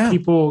everyday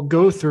people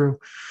go through.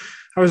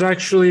 I was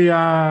actually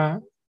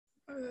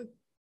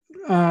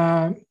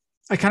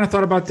I kind of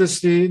thought about this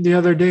the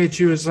other day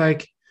too. Is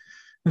like,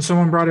 and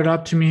someone brought it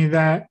up to me,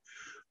 that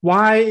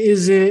why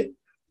is it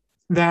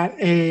that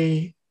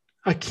a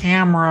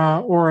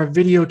camera or a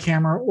video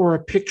camera or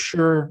a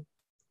picture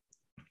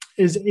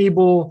is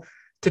able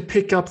to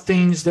pick up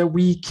things that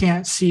we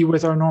can't see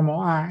with our normal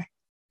eye,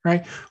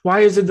 right?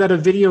 Why is it that a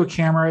video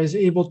camera is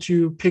able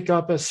to pick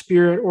up a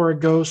spirit or a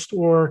ghost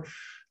or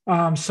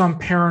some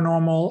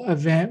paranormal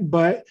event,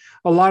 but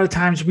a lot of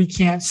times we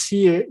can't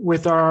see it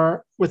with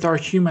our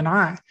human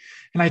eye?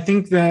 And I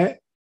think that,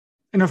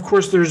 and of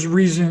course there's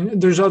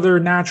other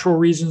natural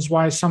reasons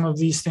why some of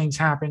these things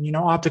happen,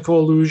 optical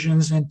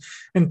illusions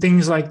and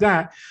things like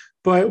that.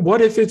 But what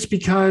if it's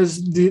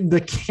because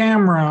the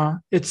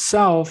camera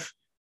itself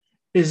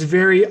is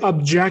very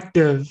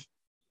objective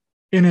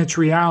in its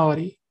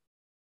reality,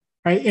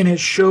 right? And it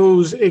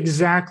shows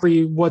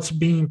exactly what's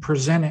being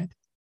presented.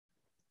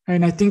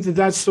 And I think that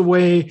that's the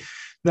way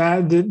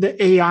that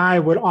the AI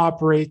would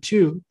operate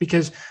too,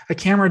 because a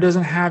camera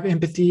doesn't have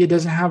empathy. It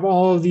doesn't have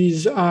all of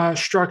these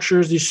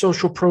structures, these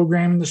social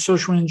programming, the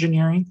social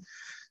engineering.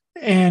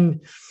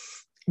 And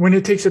when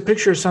it takes a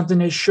picture of something,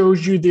 it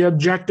shows you the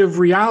objective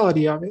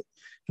reality of it.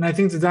 And I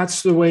think that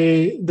that's the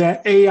way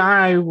that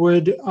AI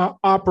would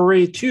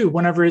operate too.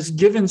 Whenever it's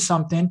given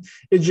something,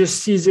 it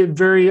just sees it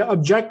very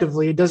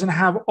objectively. It doesn't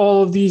have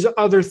all of these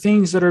other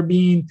things that are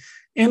being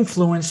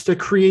influenced to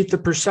create the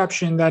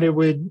perception that it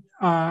would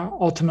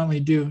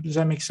ultimately do. Does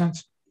that make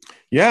sense?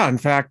 Yeah. In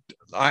fact,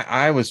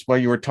 I was, while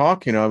you were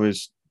talking, I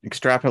was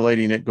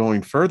extrapolating it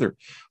going further.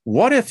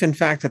 What if, in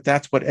fact,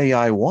 that's what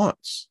AI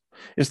wants?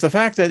 Is the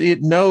fact that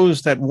it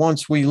knows that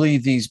once we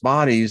leave these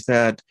bodies,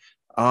 that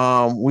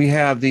we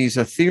have these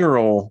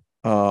ethereal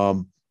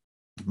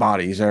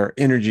bodies, or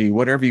energy,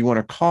 whatever you want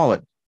to call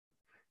it.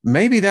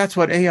 Maybe that's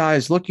what AI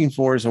is looking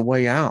for, as a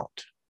way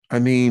out. I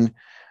mean,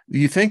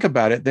 you think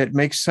about it, that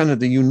makes some of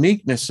the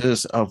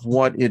uniquenesses of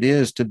what it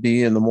is to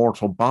be in the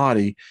mortal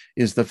body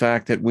is the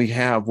fact that we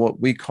have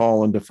what we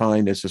call and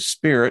define as a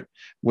spirit,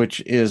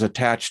 which is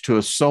attached to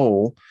a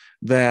soul,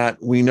 that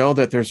we know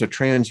that there's a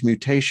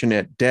transmutation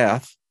at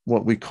death,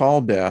 what we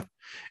call death.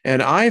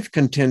 And I've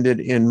contended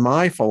in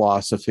my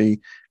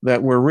philosophy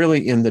that we're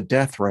really in the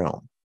death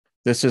realm.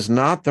 This is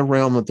not the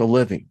realm of the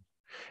living.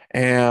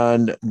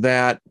 And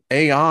that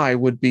AI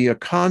would be a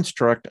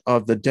construct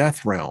of the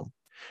death realm.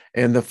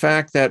 And the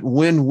fact that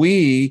when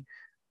we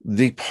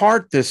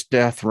depart this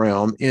death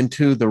realm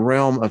into the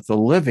realm of the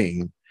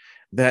living,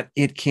 that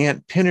it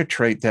can't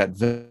penetrate that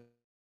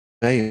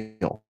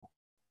veil.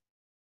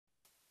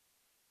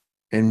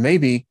 And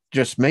maybe,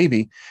 just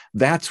maybe,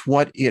 that's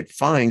what it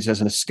finds as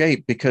an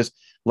escape, because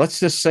let's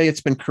just say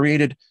it's been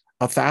created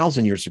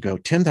 1,000 years ago,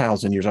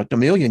 10,000 years, a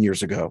million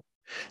years ago.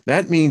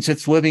 That means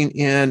it's living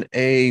in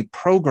a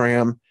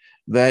program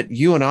that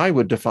you and I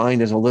would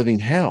define as a living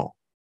hell.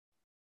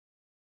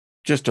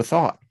 Just a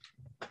thought.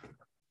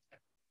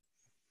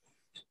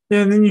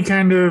 Yeah, and then you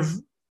kind of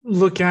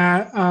look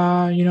at,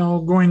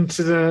 going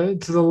to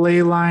the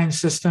ley line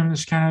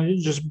systems. Kind of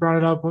just brought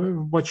it up.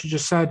 What you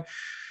just said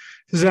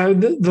is that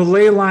the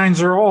ley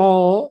lines are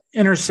all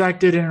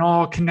intersected and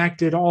all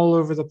connected all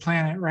over the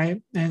planet,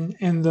 right? And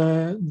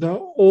the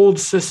old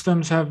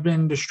systems have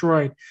been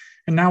destroyed,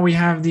 and now we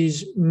have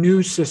these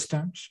new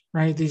systems,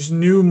 right? These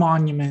new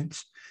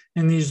monuments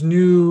and these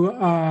new.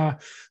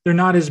 They're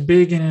not as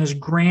big and as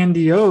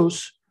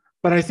grandiose,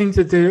 but I think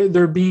that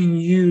they're being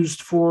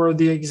used for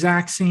the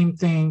exact same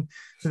thing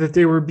that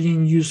they were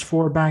being used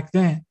for back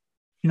then.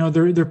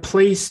 They're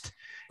placed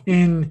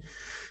in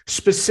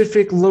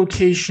specific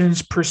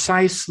locations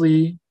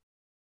precisely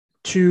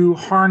to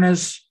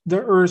harness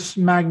the Earth's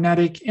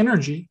magnetic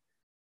energy.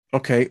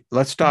 Okay,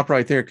 let's stop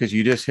right there because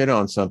you just hit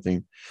on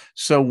something.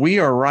 So we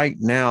are right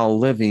now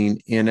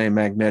living in a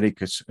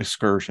magnetic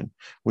excursion.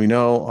 We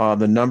know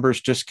the numbers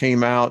just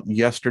came out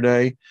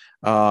yesterday.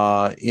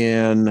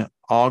 In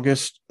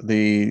August,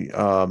 the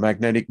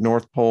magnetic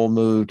North Pole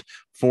moved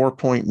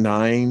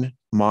 4.9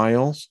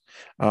 miles.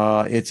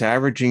 It's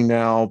averaging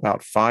now about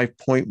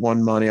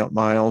 5.1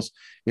 miles.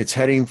 It's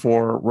heading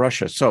for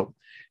Russia. So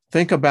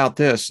think about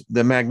this.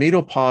 The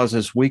magnetopause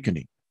is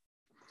weakening.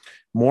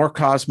 More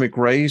cosmic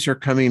rays are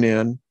coming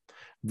in.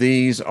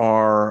 These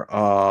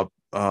are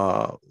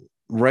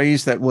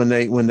rays that when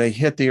they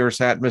hit the Earth's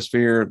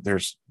atmosphere,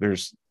 there's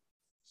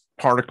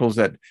particles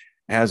that,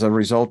 as a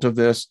result of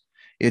this,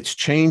 it's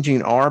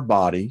changing our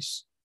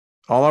bodies.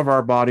 All of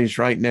our bodies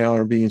right now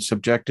are being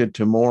subjected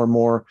to more and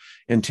more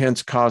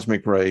intense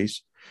cosmic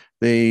rays.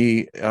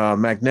 The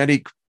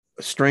magnetic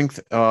strength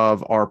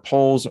of our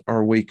poles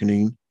are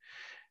weakening.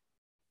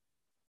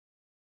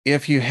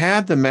 If you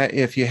had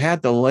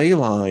the ley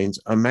lines,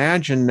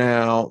 imagine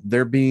now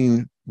they're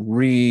being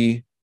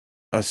reassigned,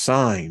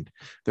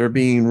 they're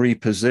being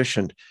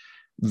repositioned.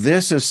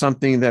 This is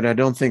something that I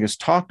don't think is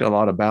talked a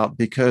lot about,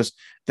 because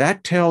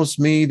that tells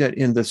me that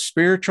in the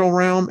spiritual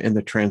realm, in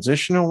the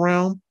transitional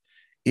realm,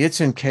 it's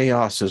in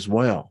chaos as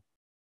well.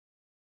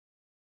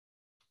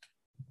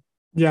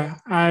 Yeah,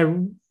 I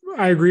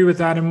agree with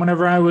that. And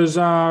whenever I was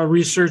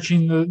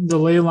researching the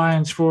ley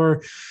lines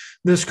for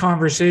this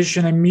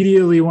conversation,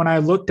 immediately when I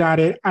looked at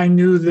it, I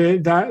knew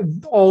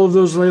that all of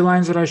those ley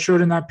lines that I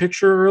showed in that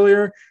picture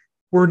earlier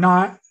were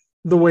not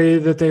the way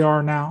that they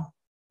are now.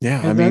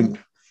 Yeah, and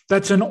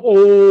that's an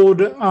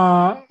old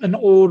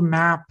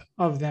map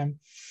of them.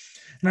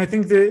 And I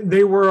think that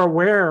they were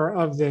aware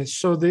of this.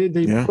 So they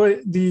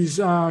put these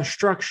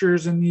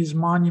structures and these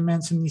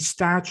monuments and these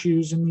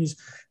statues and these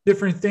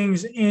different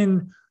things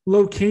in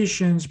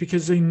locations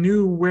because they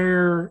knew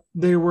where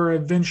they were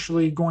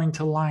eventually going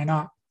to line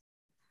up.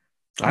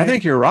 I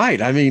think you're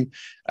right. I mean,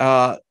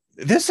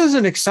 this is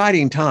an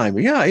exciting time.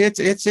 Yeah, it's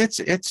as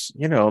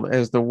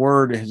the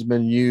word has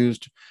been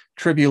used,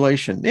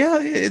 tribulation.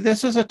 Yeah,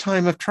 this is a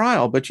time of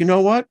trial. But you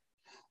know what?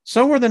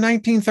 So were the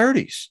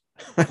 1930s.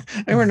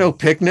 There were no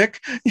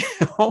picnic.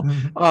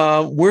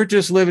 We're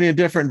just living a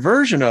different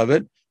version of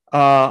it.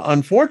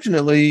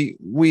 Unfortunately,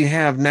 we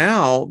have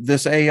now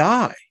this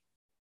AI.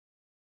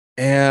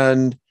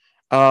 And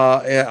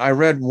I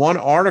read one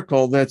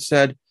article that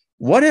said,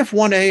 what if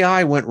one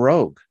AI went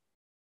rogue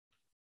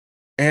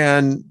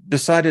and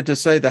decided to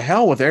say the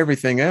hell with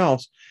everything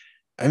else?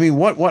 I mean,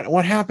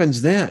 what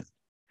happens then?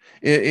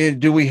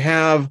 Do we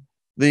have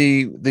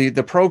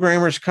the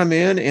programmers come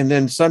in and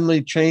then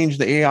suddenly change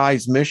the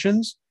AI's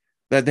missions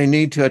that they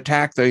need to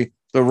attack the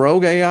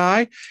rogue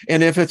AI?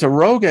 And if it's a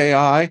rogue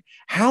AI,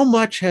 how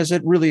much has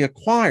it really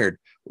acquired?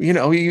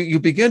 You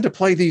begin to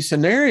play these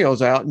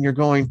scenarios out and you're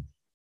going,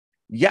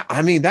 yeah,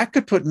 I mean, that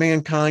could put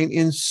mankind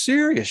in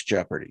serious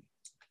jeopardy.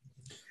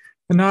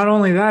 And not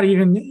only that,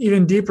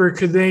 even deeper,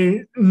 could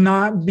they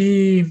not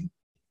be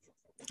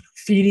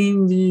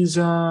feeding these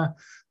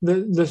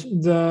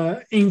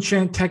the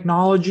ancient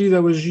technology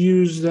that was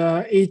used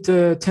 8,000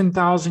 to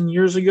 10,000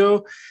 years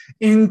ago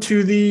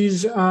into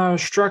these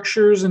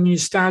structures and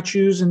these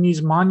statues and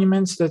these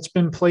monuments that's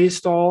been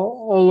placed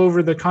all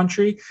over the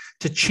country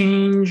to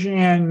change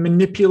and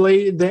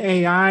manipulate the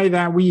AI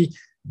that we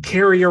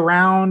carry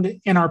around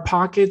in our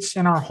pockets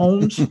in our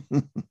homes?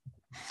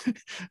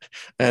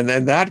 And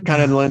then that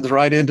kind of lends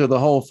right into the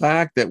whole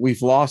fact that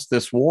we've lost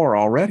this war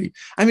already.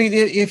 I mean,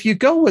 if you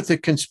go with the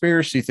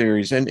conspiracy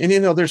theories, and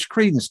there's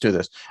credence to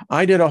this.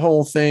 I did a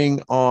whole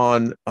thing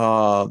on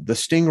the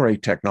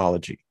Stingray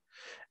technology.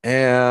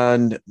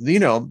 And,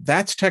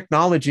 that's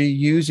technology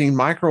using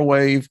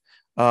microwave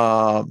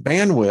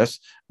bandwidth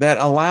that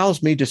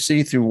allows me to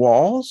see through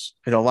walls.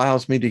 It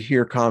allows me to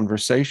hear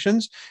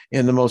conversations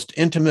in the most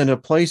intimate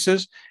of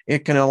places.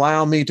 It can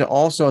allow me to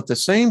also at the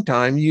same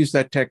time use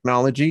that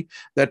technology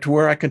to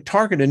where I can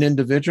target an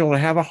individual and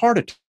have a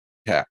heart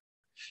attack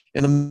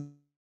in the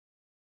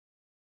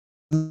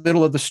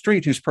middle of the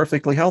street who's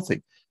perfectly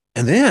healthy.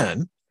 And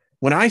then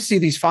when I see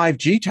these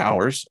 5G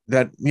towers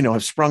that,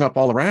 have sprung up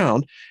all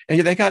around,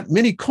 and they got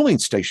many cooling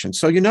stations.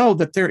 So you know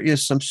that there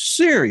is some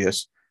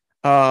serious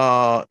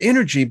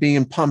energy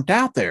being pumped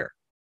out there.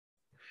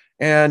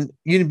 And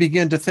you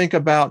begin to think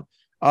about,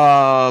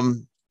 how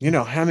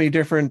many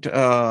different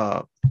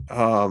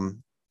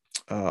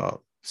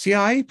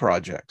CIA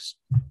projects,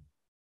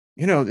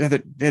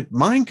 that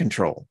mind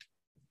control.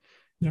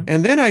 Yeah.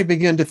 And then I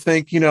begin to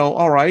think,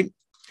 all right,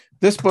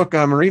 this book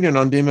I'm reading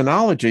on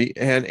demonology,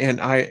 and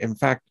I, in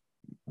fact,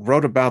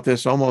 wrote about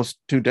this almost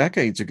 2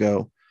 decades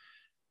ago.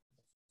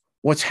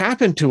 What's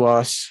happened to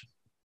us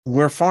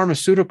where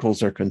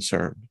pharmaceuticals are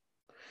concerned.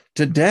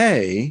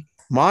 Today,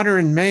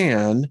 modern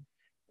man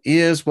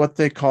is what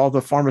they call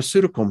the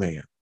pharmaceutical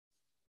man.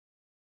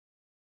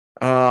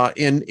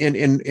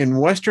 In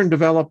Western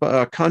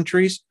developed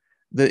countries,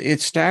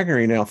 it's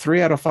staggering now.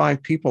 3 out of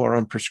 5 people are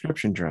on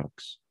prescription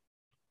drugs.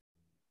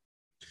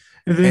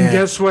 And then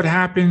guess what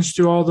happens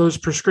to all those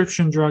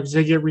prescription drugs?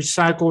 They get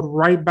recycled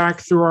right back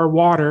through our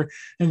water,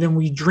 and then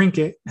we drink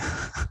it.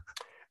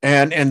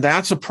 and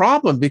that's a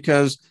problem,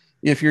 because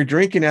if you're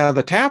drinking out of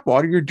the tap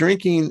water, you're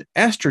drinking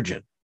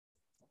estrogen.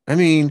 I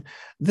mean,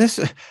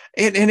 and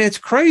it's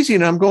crazy.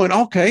 And I'm going,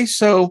 okay,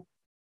 so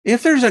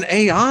if there's an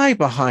AI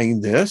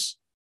behind this,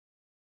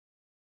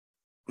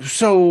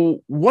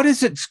 so what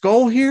is its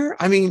goal here?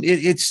 I mean,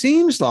 it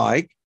seems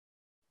like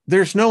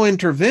there's no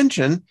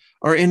intervention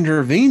or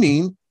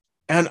intervening,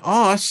 and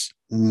us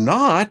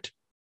not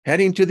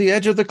heading to the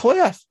edge of the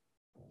cliff.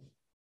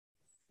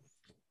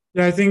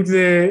 Yeah, I think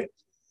that.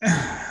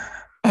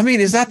 I mean,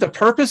 is that the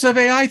purpose of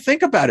AI?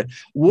 Think about it.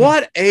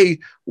 What a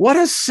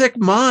sick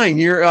mind.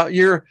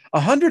 You're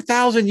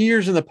 100,000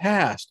 years in the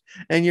past,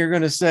 and you're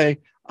going to say,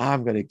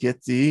 I'm going to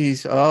get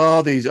these.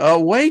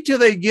 Wait till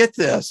they get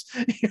this.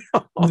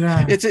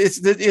 Yeah.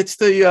 It's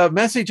the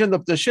message in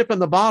the ship in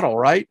the bottle,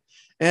 right?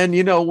 And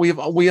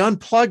we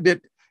unplugged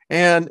it,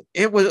 and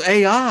it was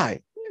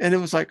AI, and it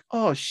was like,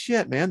 oh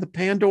shit, man, the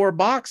Pandora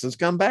box has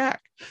come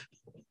back.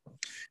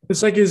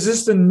 It's like, is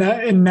this the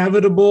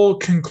inevitable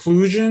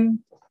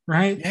conclusion?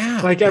 Right.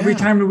 Yeah. Like every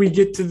time we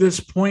get to this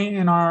point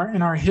in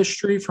our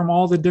history, from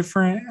all the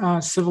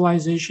different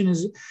civilization,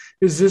 is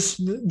this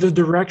the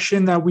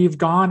direction that we've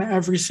gone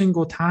every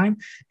single time,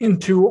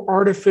 into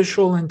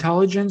artificial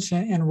intelligence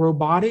and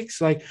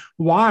robotics? Like,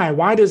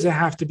 why does it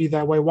have to be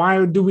that way?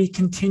 Why do we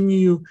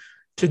continue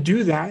to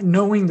do that,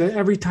 knowing that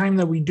every time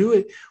that we do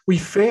it, we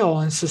fail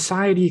and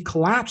society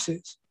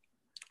collapses?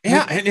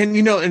 Yeah. And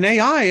an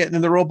AI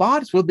and the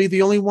robotics will be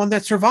the only one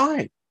that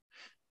survived.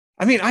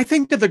 I mean, I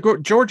think that the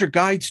Georgia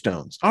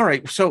Guidestones. All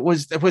right. So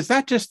was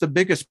that just the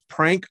biggest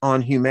prank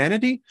on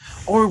humanity,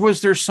 or was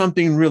there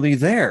something really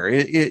there?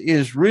 It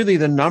is really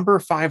the number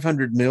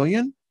 500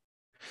 million.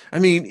 I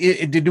mean,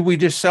 did we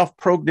just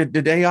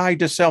did AI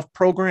just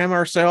self-program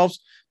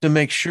ourselves to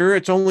make sure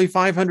it's only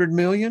 500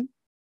 million?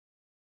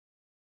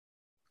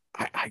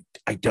 I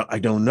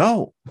don't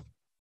know.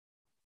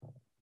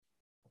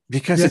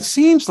 Because it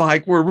seems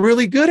like we're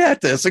really good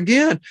at this.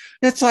 Again,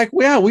 it's like,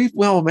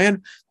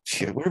 man,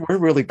 shit, we're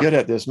really good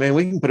at this, man.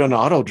 We can put an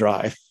auto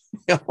drive,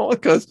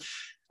 because,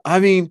 I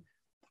mean,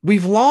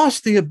 we've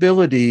lost the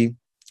ability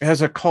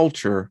as a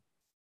culture.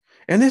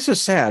 And this is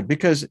sad,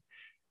 because,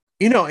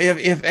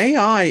 if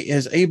AI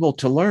is able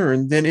to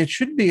learn, then it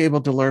should be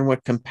able to learn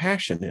what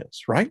compassion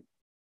is, right?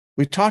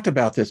 We talked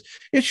about this.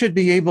 It should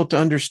be able to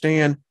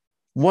understand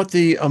what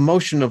the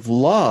emotion of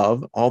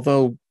love,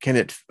 although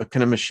can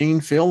a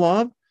machine feel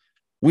love?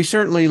 We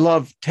certainly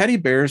love teddy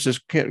bears as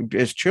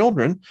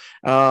children.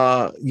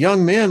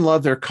 Young men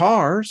love their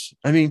cars.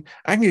 I mean,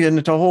 I can get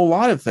into a whole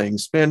lot of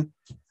things. And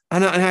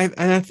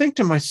I think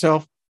to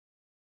myself,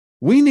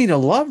 we need a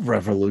love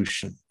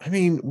revolution. I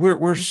mean,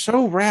 we're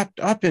so wrapped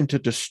up into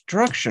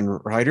destruction,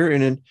 Ryder,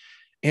 and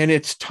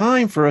it's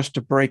time for us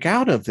to break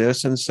out of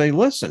this and say,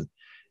 listen,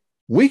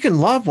 we can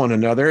love one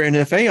another. And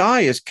if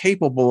AI is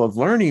capable of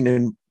learning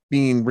and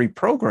being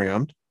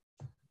reprogrammed,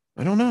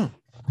 I don't know.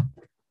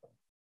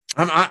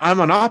 I'm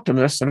an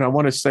optimist, and I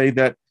want to say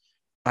that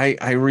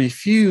I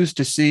refuse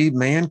to see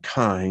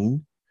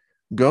mankind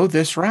go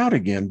this route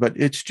again, but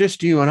it's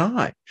just you and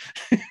I.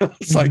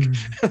 It's like,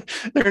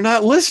 they're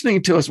not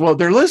listening to us. Well,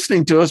 they're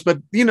listening to us, but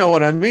you know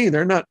what I mean?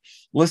 They're not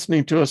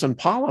listening to us in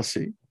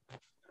policy.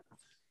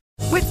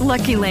 With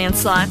Lucky Land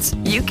Slots,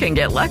 you can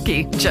get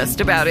lucky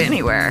just about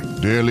anywhere.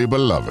 Dearly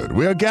beloved,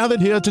 we are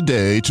gathered here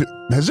today to...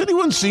 Has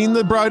anyone seen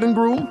the bride and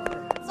groom?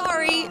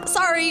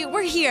 Sorry,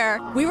 we're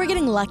here. We were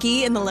getting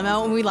lucky in the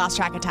limo and we lost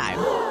track of time.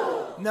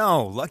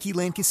 No, Lucky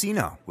Land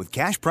Casino, with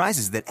cash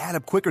prizes that add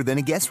up quicker than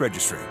a guest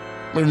registry.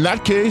 In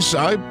that case,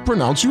 I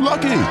pronounce you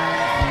lucky.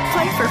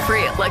 Play for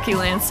free at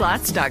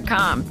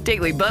LuckyLandSlots.com.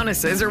 Daily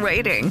bonuses are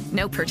waiting.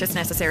 No purchase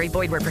necessary.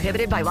 Void where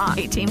prohibited by law.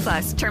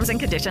 18+. Terms and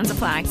conditions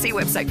apply. See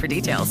website for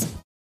details.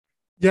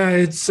 Yeah,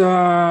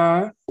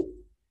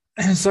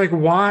 it's like,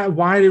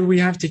 why did we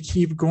have to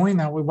keep going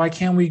that way? Why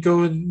can't we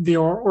go the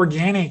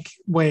organic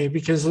way?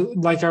 Because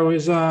like I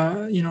was,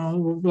 like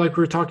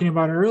we were talking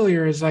about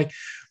earlier, is like,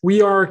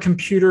 we are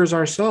computers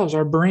ourselves.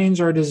 Our brains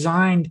are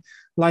designed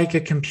like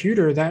a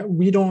computer, that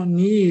we don't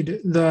need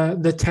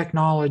the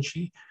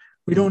technology.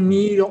 We don't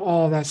need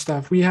all that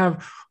stuff. We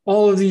have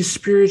all of these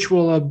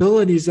spiritual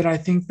abilities that I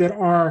think that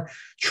are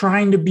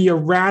trying to be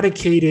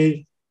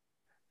eradicated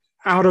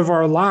out of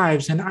our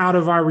lives and out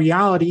of our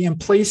reality and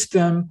place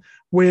them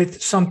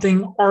with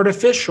something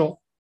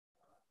artificial.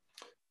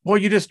 Well,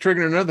 you just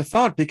triggered another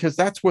thought, because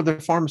that's where the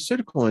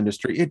pharmaceutical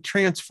industry, it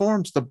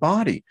transforms the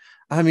body.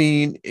 I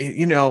mean,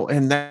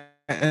 and that,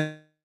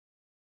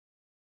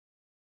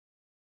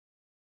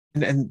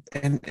 and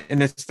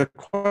it's the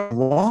question,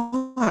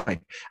 why?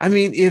 I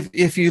mean,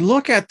 if you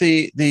look at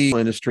the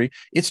industry,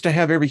 it's to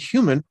have every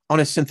human on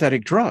a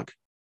synthetic drug.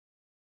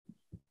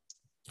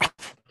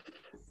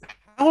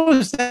 How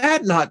is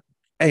that not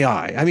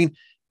AI? I mean,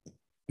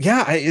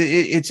 yeah,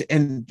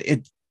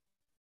 it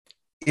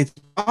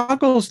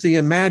boggles the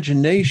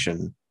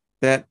imagination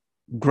that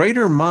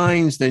greater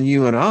minds than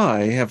you and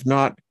I have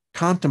not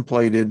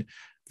contemplated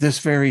this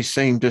very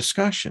same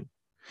discussion,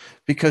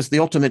 because the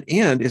ultimate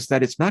end is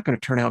that it's not going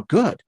to turn out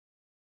good.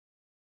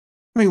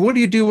 I mean, what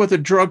do you do with a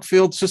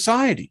drug-filled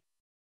society?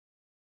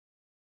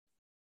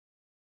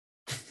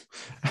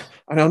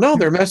 I don't know.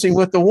 They're messing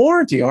with the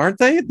warranty, aren't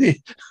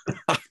they?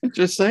 I'm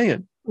just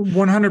saying.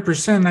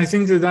 100%. I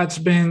think that's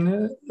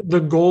been the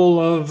goal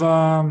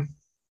of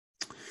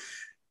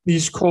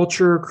these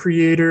culture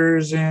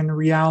creators and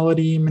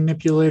reality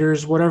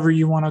manipulators, whatever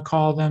you want to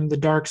call them, the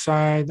dark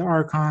side, the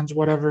archons,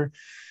 whatever,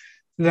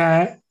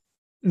 that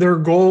their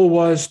goal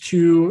was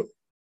to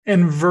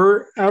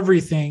invert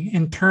everything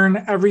and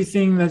turn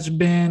everything that's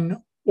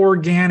been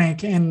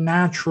organic and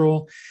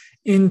natural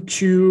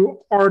into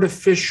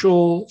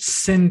artificial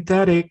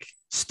synthetic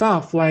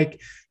stuff, like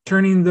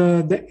turning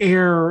the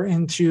air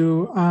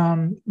into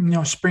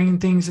spraying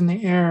things in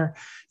the air,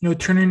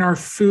 turning our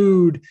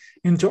food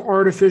into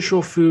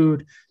artificial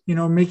food,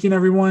 making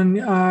everyone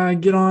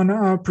get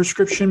on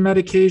prescription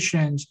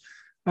medications,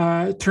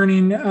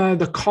 turning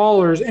the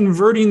collars,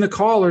 inverting the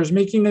collars,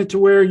 making it to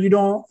where you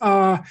don't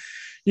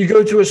you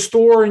go to a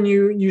store and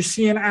you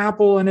see an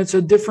apple and it's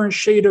a different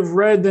shade of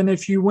red than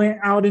if you went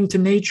out into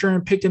nature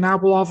and picked an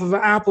apple off of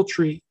an apple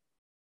tree.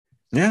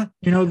 Yeah.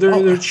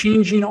 They're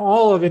changing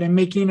all of it and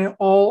making it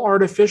all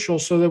artificial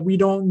so that we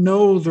don't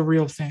know the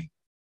real thing.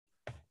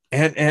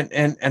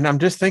 And I'm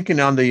just thinking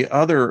on the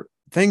other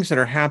things that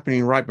are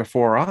happening right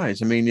before our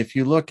eyes. I mean, if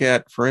you look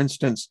at, for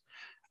instance,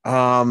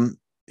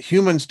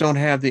 humans don't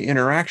have the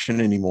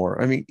interaction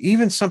anymore. I mean,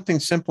 even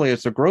something simply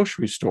as a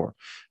grocery store,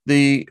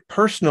 the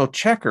personal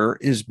checker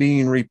is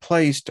being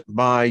replaced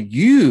by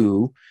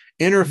you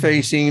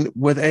interfacing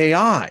with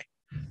AI,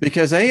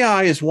 because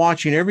AI is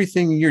watching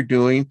everything you're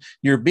doing.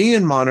 You're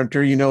being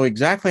monitored. You know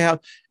exactly how.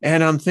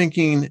 And I'm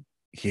thinking,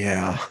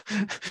 yeah,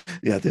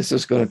 this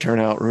is going to turn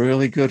out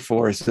really good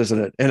for us,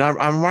 isn't it? And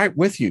I'm right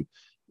with you.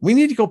 We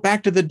need to go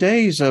back to the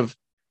days of,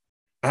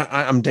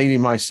 I'm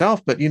dating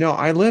myself, but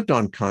I lived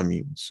on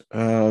communes.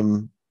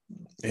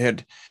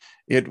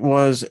 It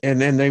was,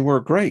 and they were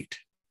great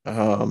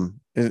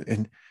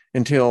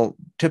until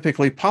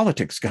typically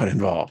politics got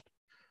involved.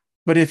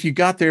 But if you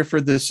got there for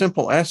the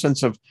simple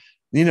essence of,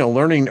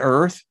 learning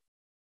Earth,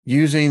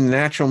 using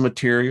natural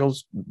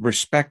materials,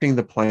 respecting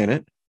the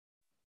planet,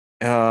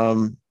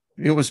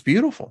 it was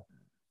beautiful.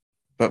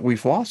 But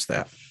we've lost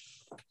that.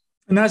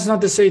 And that's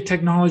not to say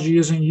technology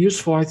isn't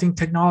useful. I think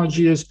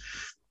technology is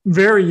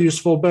very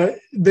useful, but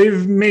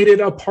they've made it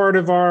a part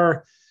of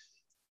our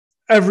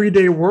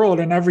everyday world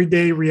and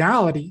everyday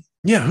reality.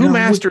 Yeah, who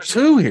masters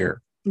who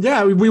here?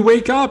 Yeah, we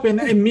wake up and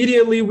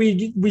immediately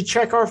we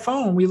check our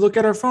phone. We look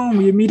at our phone.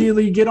 We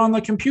immediately get on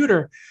the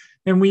computer,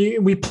 and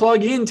we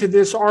plug into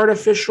this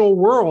artificial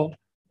world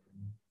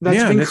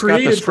that's been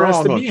created for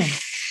us to be in.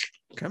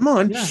 Come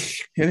on,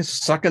 it's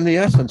sucking the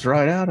essence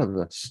right out of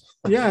us.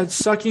 Yeah, it's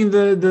sucking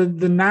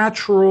the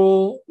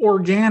natural,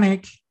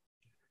 organic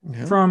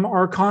from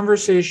our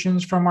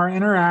conversations, from our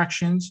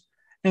interactions,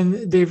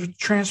 and they've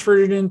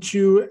transferred it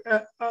into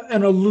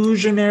an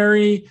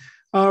illusionary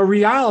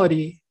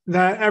reality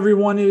that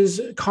everyone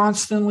is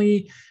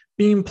constantly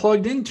being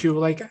plugged into.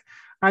 Like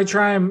I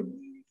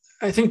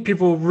think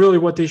people really,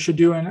 what they should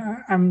do, and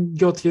I'm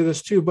guilty of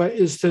this too, but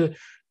is to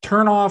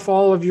turn off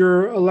all of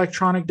your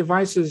electronic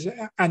devices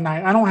at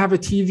night. I don't have a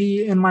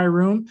TV in my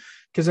room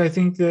because I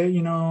think that,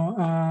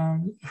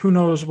 who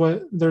knows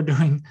what they're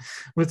doing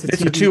with the TV.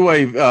 It's a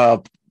two-way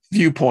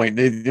viewpoint.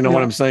 You know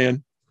what I'm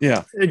saying?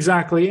 Yeah,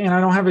 exactly. And I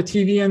don't have a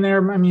TV in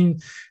there. I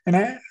mean,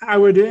 and I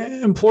would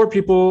implore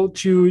people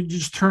to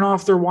just turn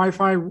off their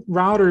Wi-Fi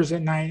routers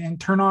at night and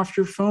turn off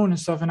your phone and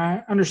stuff. And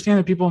I understand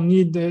that people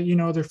need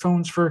their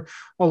phones for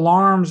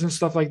alarms and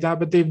stuff like that,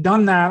 but they've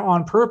done that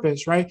on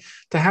purpose, right?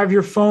 To have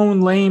your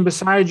phone laying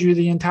beside you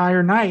the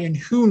entire night, and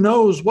who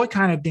knows what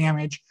kind of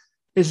damage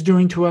it's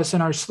doing to us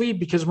in our sleep,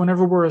 because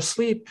whenever we're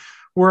asleep,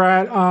 we're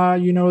at,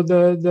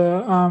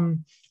 the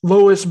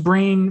lowest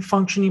brain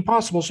functioning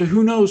possible. So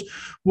who knows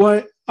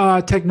what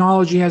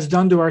technology has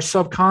done to our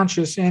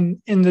subconscious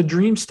and in the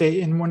dream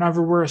state and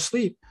whenever we're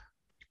asleep.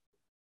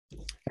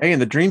 Hey,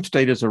 and the dream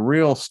state is a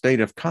real state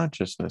of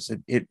consciousness.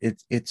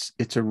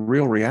 It's a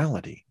real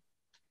reality.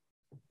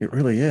 It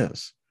really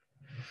is.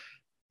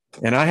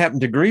 And I happen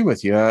to agree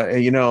with you. How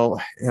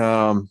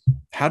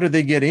do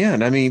they get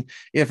in? I mean,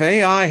 if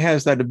AI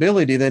has that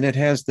ability, then it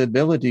has the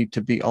ability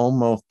to be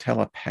almost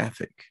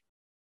telepathic.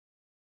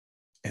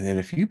 And then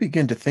if you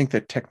begin to think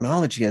that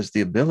technology has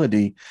the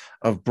ability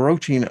of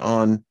broaching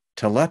on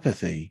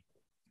telepathy,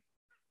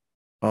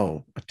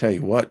 oh, I tell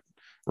you what,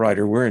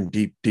 Ryder, we're in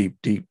deep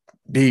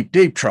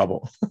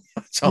trouble.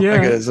 That's all I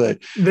gotta say.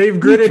 They've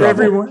gridded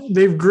everyone.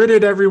 They've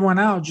gridded everyone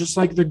out, just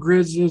like the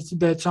grids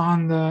that's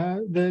on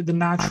the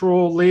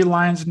natural ley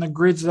lines and the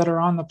grids that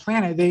are on the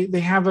planet. They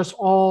have us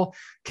all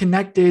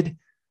connected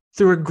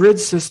through a grid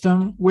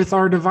system with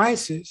our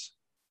devices.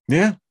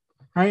 Yeah.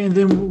 Right. And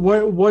then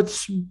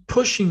what's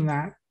pushing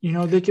that?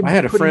 They can. I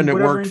had a friend that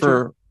worked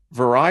for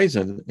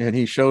Verizon, and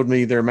he showed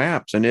me their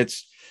maps, and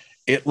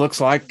it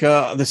looks like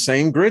the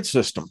same grid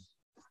system.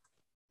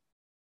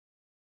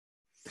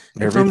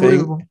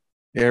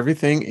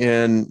 Everything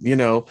in,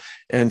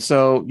 and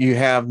so you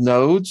have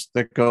nodes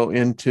that go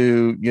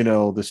into,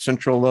 the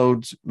central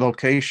nodes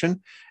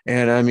location.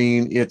 And I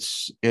mean,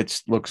 it's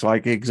looks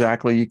like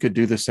exactly you could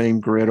do the same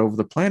grid over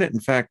the planet. In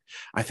fact,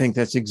 I think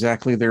that's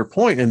exactly their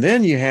point. And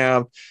then you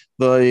have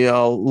the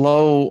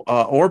low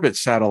orbit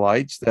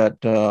satellites that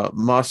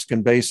Musk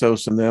and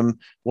Bezos and them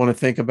want to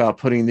think about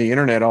putting the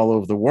internet all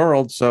over the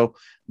world. So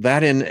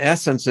that in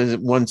essence is,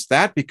 once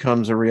that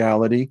becomes a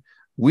reality,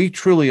 we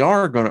truly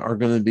are going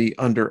to be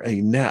under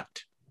a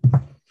net.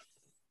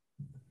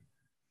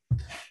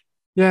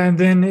 Yeah, and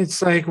then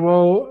it's like,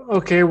 well,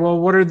 okay, well,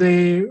 what are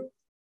they?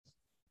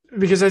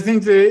 Because I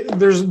think that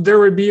there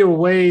would be a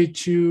way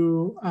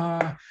to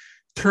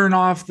turn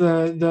off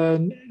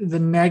the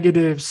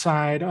negative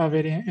side of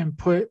it and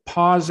put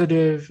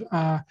positive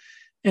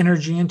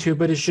energy into,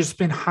 but it's just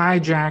been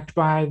hijacked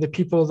by the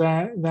people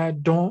that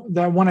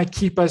want to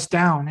keep us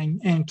down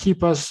and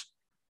keep us,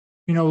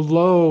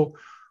 low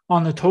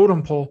on the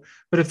totem pole.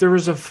 But if there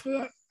was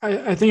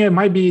I think it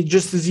might be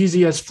just as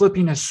easy as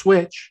flipping a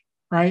switch,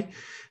 right?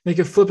 They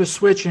could flip a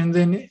switch and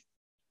then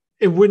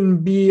it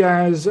wouldn't be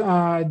as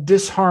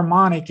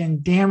disharmonic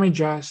and damage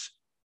us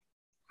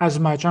as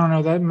much. I don't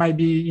know. That might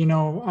be,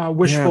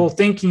 wishful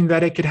thinking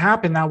that it could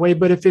happen that way.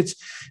 But if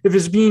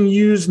it's being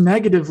used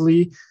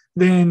negatively,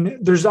 then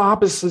there's the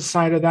opposite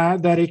side of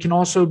that it can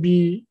also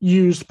be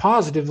used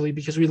positively,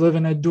 because we live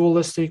in a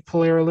dualistic,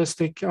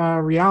 pluralistic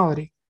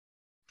reality.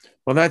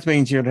 Well, that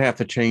means you'd have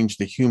to change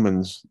the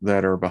humans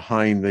that are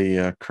behind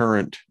the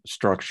current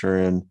structure,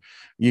 and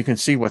you can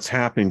see what's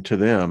happening to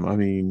them. I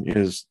mean,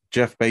 is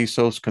Jeff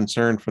Bezos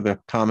concerned for the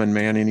common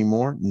man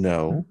anymore?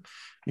 No.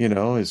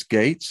 Is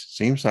Gates,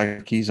 seems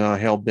like he's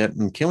hell-bent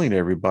on killing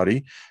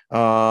everybody.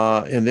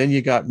 And then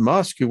you got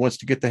Musk, who wants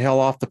to get the hell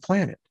off the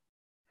planet.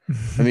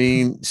 I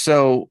mean,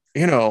 so,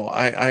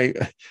 I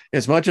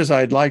as much as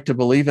I'd like to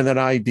believe in that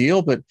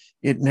ideal, but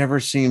it never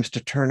seems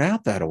to turn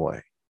out that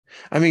way.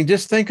 I mean,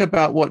 just think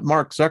about what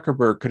Mark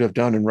Zuckerberg could have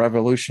done in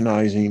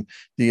revolutionizing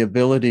the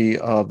ability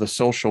of the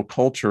social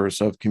cultures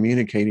of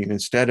communicating,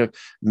 instead of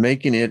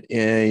making it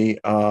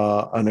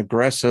an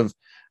aggressive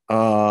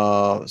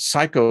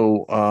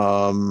psycho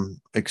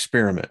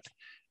experiment.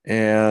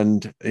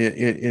 And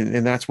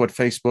and that's what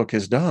Facebook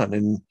has done.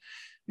 And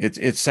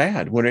it's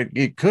sad when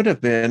it could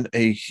have been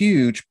a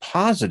huge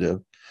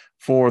positive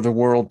for the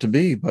world to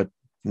be, but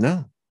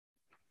no.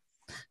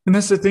 And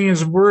that's the thing,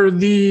 is, were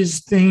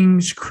these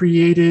things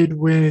created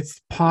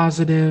with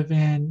positive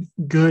and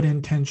good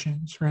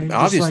intentions, right?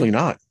 Obviously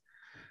not.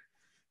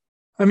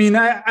 I mean,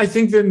 I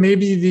think that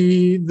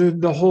maybe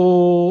the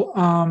whole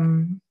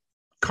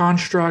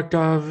construct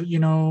of,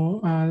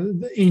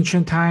 the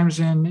ancient times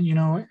and,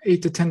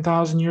 8,000 to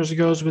 10,000 years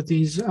ago with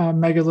these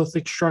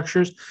megalithic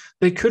structures,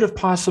 they could have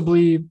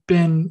possibly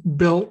been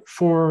built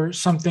for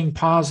something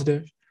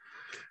positive,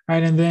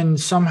 right? And then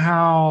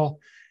somehow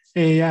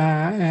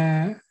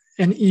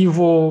an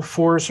evil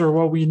force, or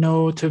what we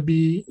know to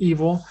be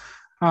evil,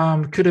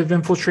 could have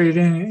infiltrated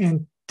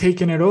and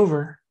taken it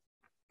over,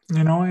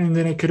 and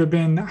then it could have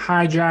been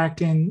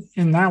hijacked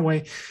in that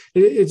way.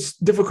 It's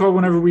difficult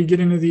whenever we get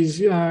into these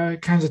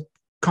kinds of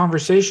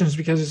conversations,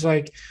 because it's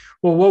like,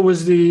 well, what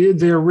was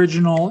the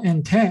original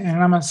intent?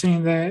 And I'm not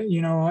saying that,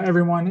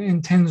 everyone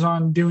intends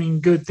on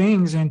doing good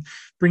things and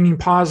bringing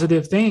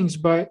positive things,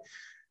 but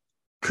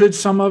could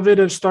some of it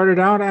have started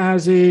out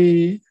as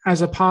a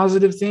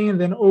positive thing, and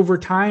then over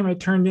time it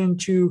turned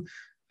into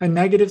a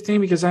negative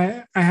thing? Because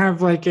I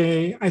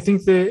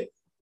think that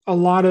a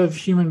lot of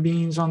human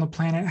beings on the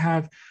planet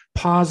have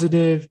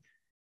positive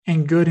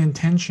and good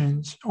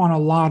intentions on a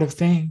lot of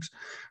things,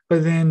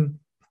 but then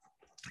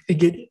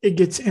it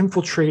gets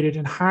infiltrated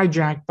and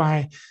hijacked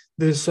by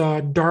this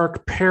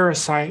dark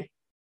parasite,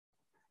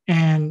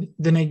 and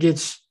then it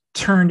gets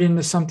turned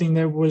into something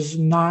that was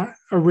not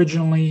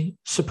originally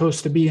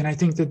supposed to be. And I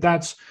think that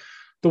that's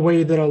the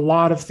way that a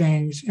lot of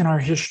things in our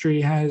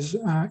history has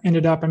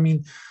ended up. I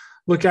mean,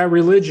 look at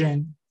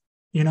religion,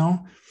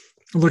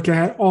 look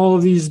at all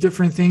of these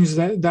different things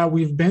that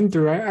we've been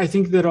through. I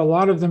think that a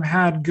lot of them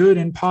had good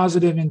and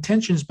positive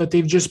intentions, but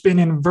they've just been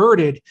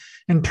inverted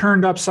and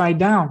turned upside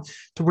down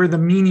to where the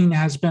meaning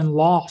has been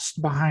lost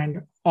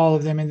behind all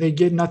of them, and they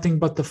get nothing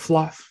but the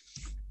fluff.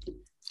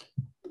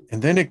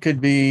 And then it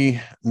could be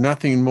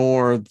nothing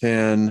more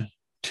than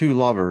two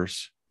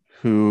lovers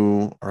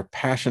who are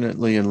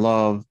passionately in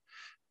love,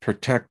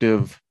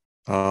 protective,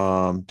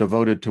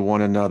 devoted to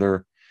one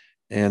another,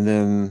 and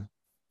then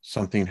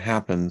something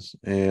happens,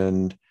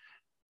 and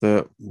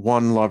the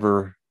one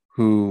lover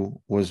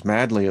who was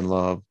madly in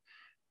love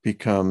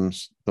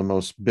becomes the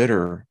most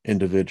bitter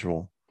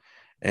individual,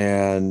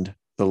 and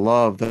the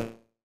love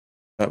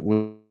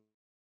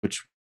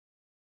which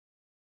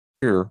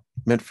here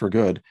meant for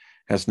good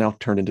has now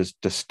turned into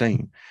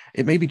disdain.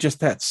 It may be just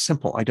that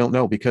simple. I don't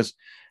know, because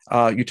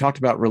you talked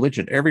about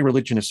religion. Every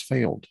religion has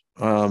failed.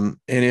 And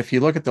if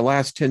you look at the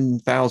last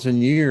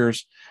 10,000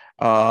 years,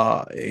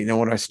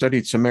 when I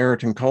studied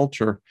Samaritan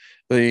culture,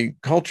 the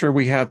culture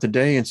we have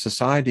today in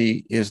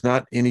society is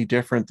not any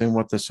different than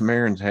what the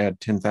Samaritans had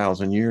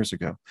 10,000 years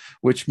ago,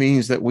 which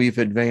means that we've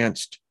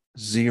advanced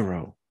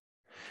zero.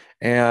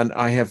 And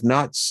I have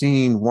not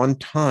seen one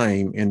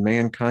time in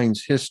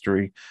mankind's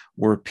history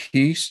where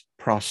peace,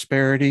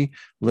 prosperity,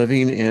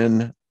 living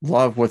in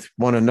love with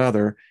one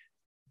another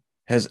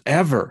has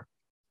ever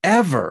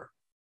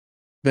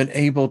been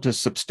able to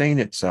sustain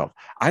itself.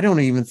 I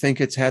don't even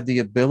think it's had the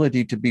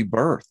ability to be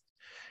birthed.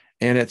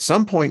 And at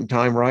some point in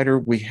time, Ryder,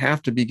 we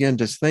have to begin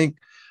to think,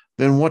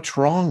 then what's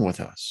wrong with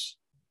us?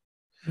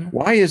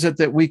 Why is it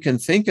that we can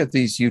think of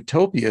these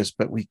utopias,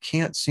 but we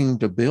can't seem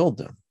to build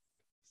them?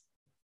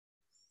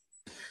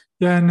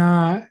 Yeah,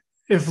 and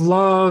if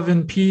love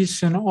and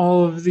peace and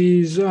all of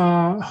these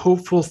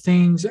hopeful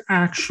things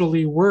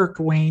actually work,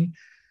 Wayne,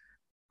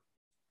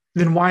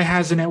 then why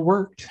hasn't it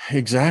worked?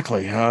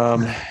 Exactly.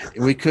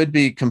 We could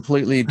be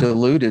completely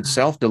deluded,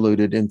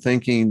 self-deluded in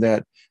thinking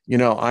that,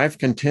 I've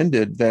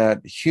contended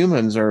that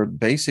humans are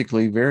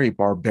basically very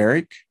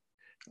barbaric.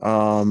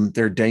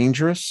 They're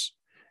dangerous.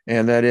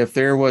 And that if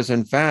there was,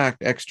 in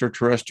fact,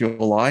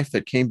 extraterrestrial life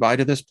that came by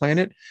to this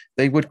planet,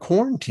 they would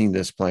quarantine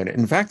this planet.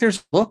 In fact, there's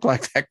a book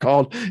like that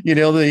called,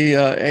 the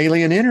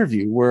Alien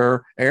Interview,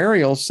 where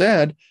Ariel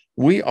said,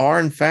 we are,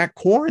 in fact,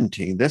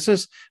 quarantined. This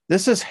is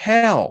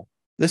hell.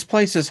 This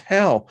place is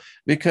hell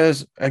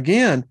because,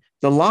 again,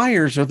 the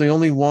liars are the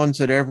only ones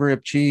that ever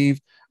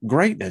achieve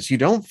greatness. You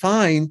don't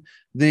find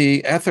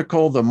the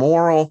ethical, the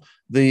moral,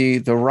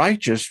 the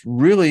righteous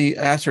really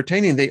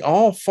ascertaining. They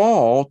all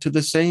fall to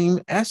the same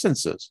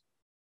essences: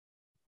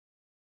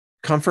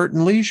 comfort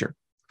and leisure.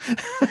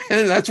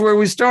 And that's where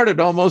we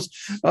started almost.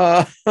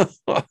 Well,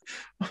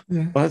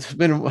 it's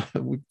been,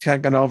 we've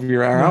gone over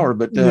your hour,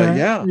 but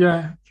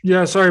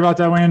yeah. Sorry about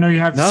that, Wayne. I know you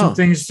have some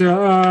things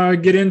to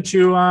get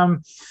into.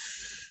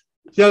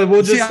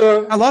 We'll just.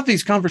 I love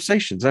these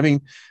conversations. I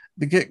mean,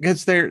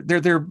 because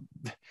they're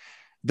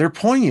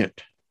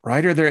poignant,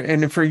 right?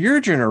 And for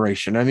your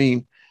generation, I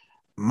mean,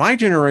 my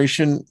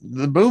generation,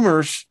 the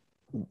boomers,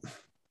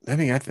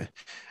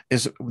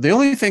 is the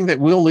only thing that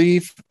we'll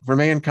leave for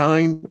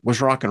mankind was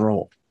rock and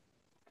roll,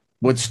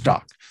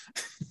 Woodstock.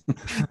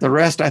 The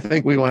rest, I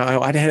think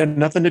I had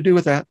nothing to do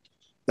with that.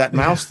 That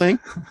mouse thing,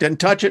 didn't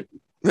touch it.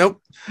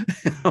 Nope.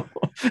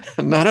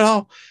 Not at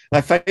all.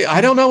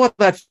 I don't know what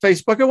that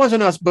Facebook, it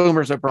wasn't us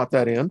boomers that brought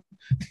that in.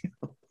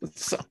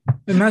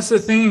 And that's the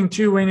thing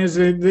too, Wayne, is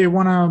they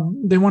want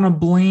to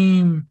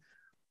blame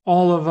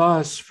all of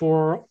us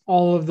for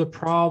all of the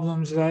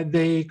problems that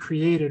they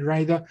created,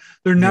 right?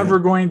 They're never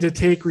going to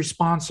take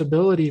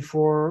responsibility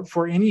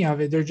for any of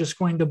it. They're just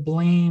going to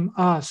blame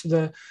us,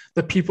 the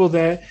people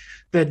that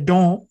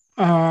don't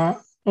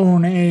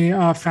own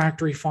a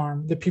factory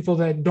farm, the people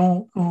that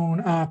don't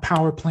own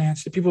power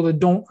plants, the people that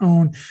don't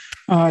own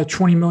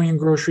 20 million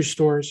grocery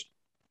stores.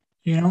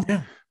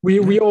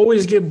 We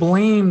always get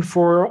blamed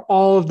for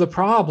all of the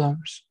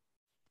problems.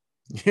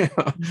 Yeah.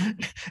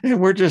 And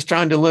we're just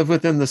trying to live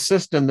within the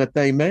system that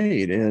they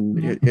made.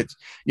 And it's,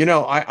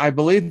 I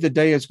believe the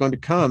day is going to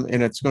come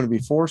and it's going to be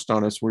forced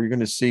on us where you're going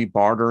to see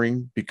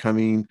bartering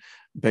becoming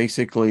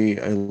basically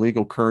a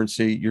legal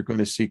currency. You're going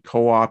to see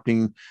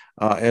co-opting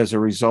as a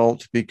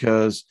result,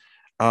 because,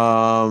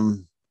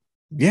 we're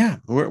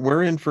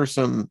in for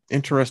some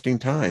interesting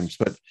times.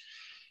 But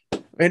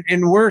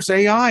and where's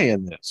AI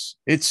in this?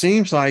 It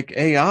seems like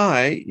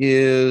AI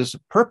is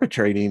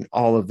perpetrating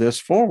all of this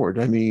forward.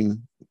 I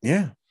mean,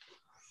 yeah.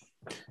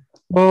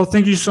 Well,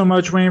 thank you so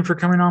much, Wayne, for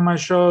coming on my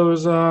show. It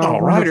was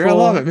Ryder, I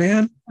love it,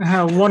 man.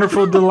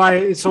 Wonderful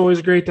delight. It's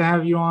always great to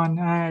have you on.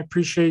 I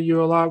appreciate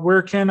you a lot.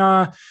 Where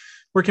can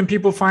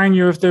people find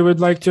you if they would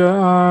like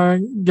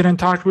to get in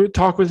talk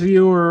with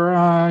you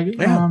or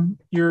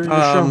your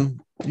show?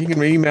 You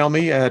can email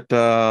me at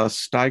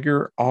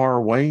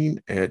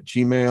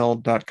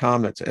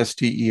steigerrwayne@gmail.com. That's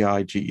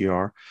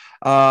STEIGER,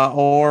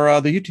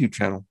 or the YouTube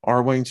channel,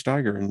 R. Wayne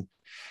Steiger. And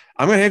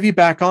I'm going to have you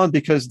back on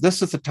because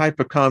this is the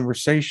type of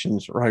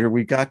conversations, Ryder,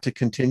 we got to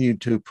continue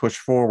to push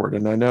forward.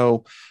 And I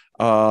know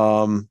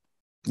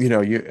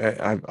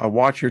I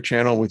watch your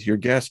channel with your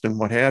guest and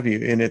what have you,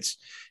 and it's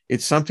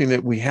something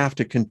that we have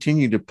to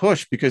continue to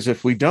push, because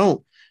if we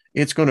don't,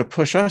 it's going to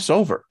push us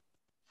over.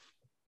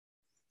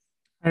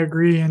 I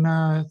agree. And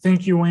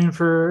thank you, Wayne,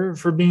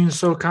 for being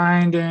so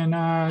kind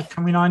and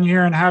coming on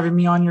here and having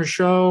me on your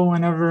show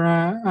whenever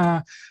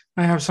I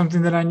have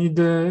something that I need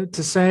to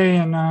say.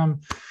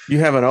 And you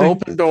have an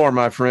open door,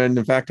 my friend.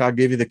 In fact, I'll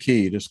give you the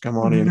key. Just come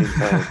on in.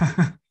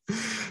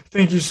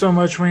 Thank you so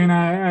much, Wayne.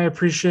 I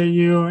appreciate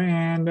you.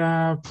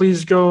 And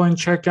please go and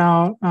check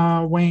out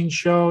Wayne's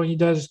show. He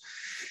does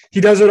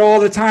it all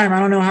the time. I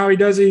don't know how he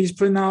does it. He's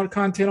putting out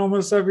content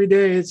almost every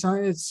day.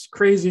 It's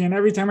crazy. And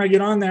every time I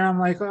get on there, I'm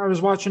like, I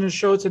was watching his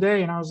show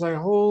today and I was like,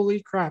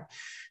 holy crap.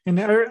 And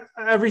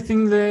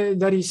everything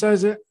that he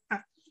says,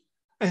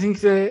 I think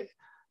that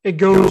it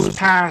goes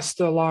past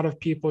a lot of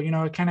people,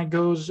 it kind of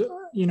goes,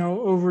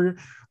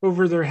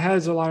 over their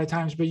heads a lot of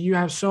times, but you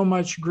have so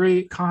much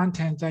great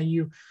content that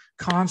you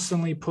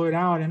constantly put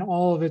out, and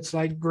all of it's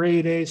like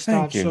grade A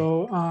stuff.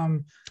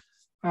 So,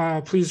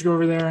 please go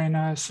over there and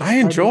I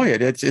enjoy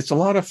it. It's a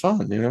lot of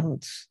fun.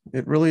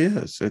 It really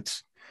is.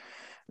 It's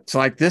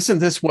like this,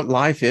 and this what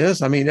life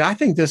is. I mean, I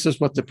think this is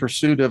what the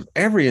pursuit of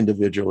every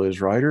individual is,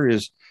 Ryder,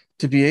 is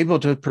to be able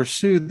to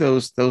pursue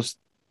those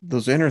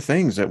inner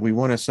things that we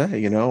want to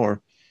say,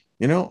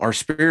 are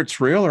spirits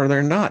real or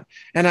they're not?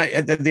 And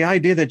the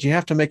idea that you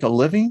have to make a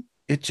living,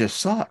 it just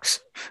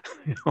sucks.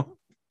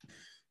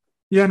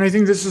 Yeah, and I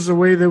think this is a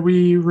way that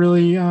we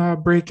really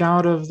break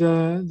out of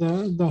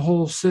the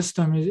whole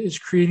system is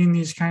creating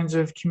these kinds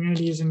of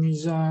communities and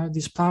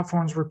these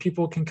platforms where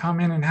people can come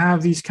in and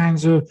have these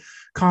kinds of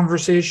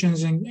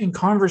conversations and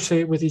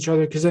conversate with each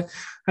other. Because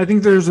I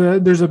think there's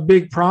a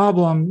big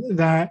problem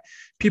that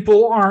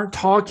people aren't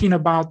talking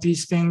about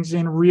these things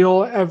in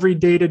real every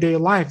day-to-day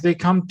life. They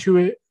come to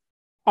it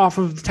off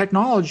of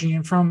technology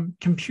and from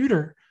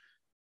computer,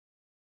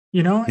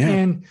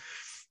 and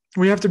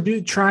we have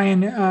to try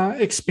and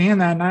expand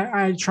that. And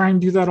I try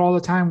and do that all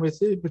the time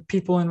with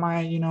people in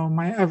my,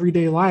 my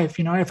everyday life.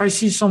 If I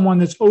see someone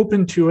that's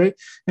open to it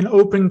and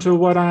open to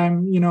what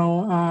I'm,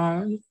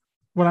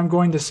 what I'm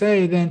going to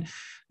say, then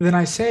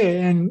I say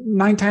it. And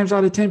 9 times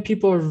out of 10,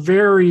 people are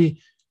very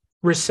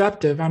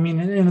receptive. I mean,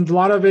 and a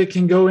lot of it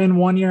can go in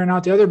one ear and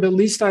out the other, but at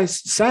least I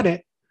said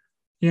it,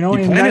 You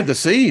planted the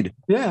seed.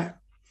 Yeah.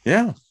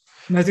 Yeah.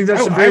 And I think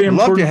that's I'd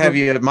love to have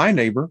you at my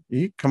neighbor.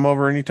 You come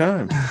over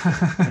anytime.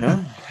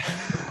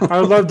 I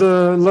would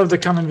love to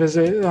come and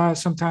visit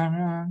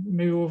sometime.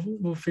 Maybe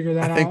we'll figure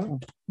that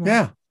out.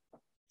 Yeah.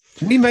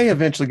 We may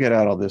eventually get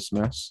out of this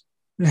mess.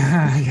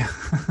 Yeah.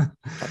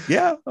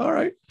 Yeah. All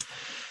right.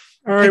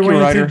 All right,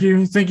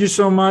 Wayne. Thank you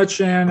so much.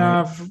 And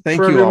thank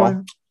you everyone,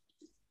 all.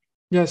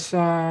 Yes.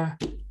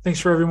 Thanks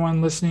for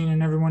everyone listening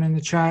and everyone in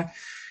the chat.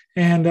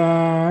 And,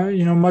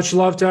 much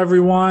love to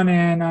everyone.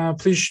 And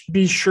please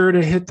be sure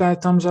to hit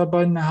that thumbs up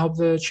button to help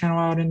the channel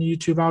out in the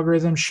YouTube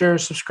algorithm. Share,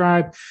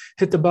 subscribe,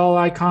 hit the bell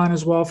icon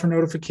as well for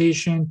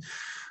notification.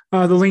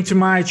 The link to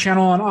my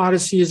channel on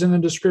Odyssey is in the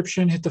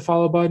description. Hit the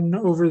follow button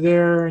over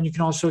there. And you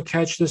can also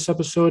catch this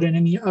episode and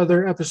any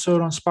other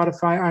episode on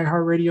Spotify,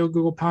 iHeartRadio,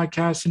 Google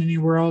Podcasts, and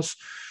anywhere else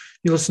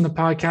you listen to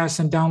podcasts,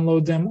 and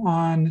download them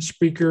on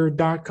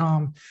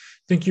Spreaker.com.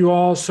 Thank you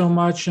all so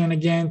much. And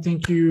again,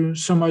 thank you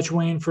so much,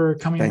 Wayne, for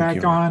coming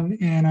back on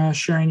and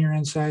sharing your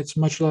insights.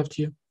 Much love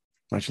to you.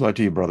 Much love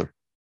to you, brother.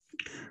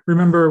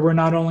 Remember, we're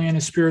not only in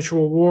a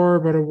spiritual war,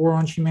 but a war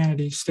on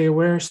humanity. Stay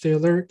aware, stay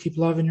alert, keep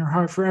love in your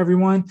heart for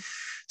everyone.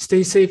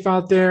 Stay safe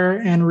out there.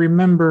 And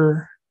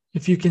remember,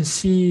 if you can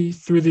see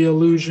through the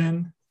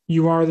illusion,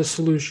 you are the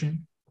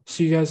solution.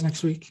 See you guys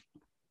next week.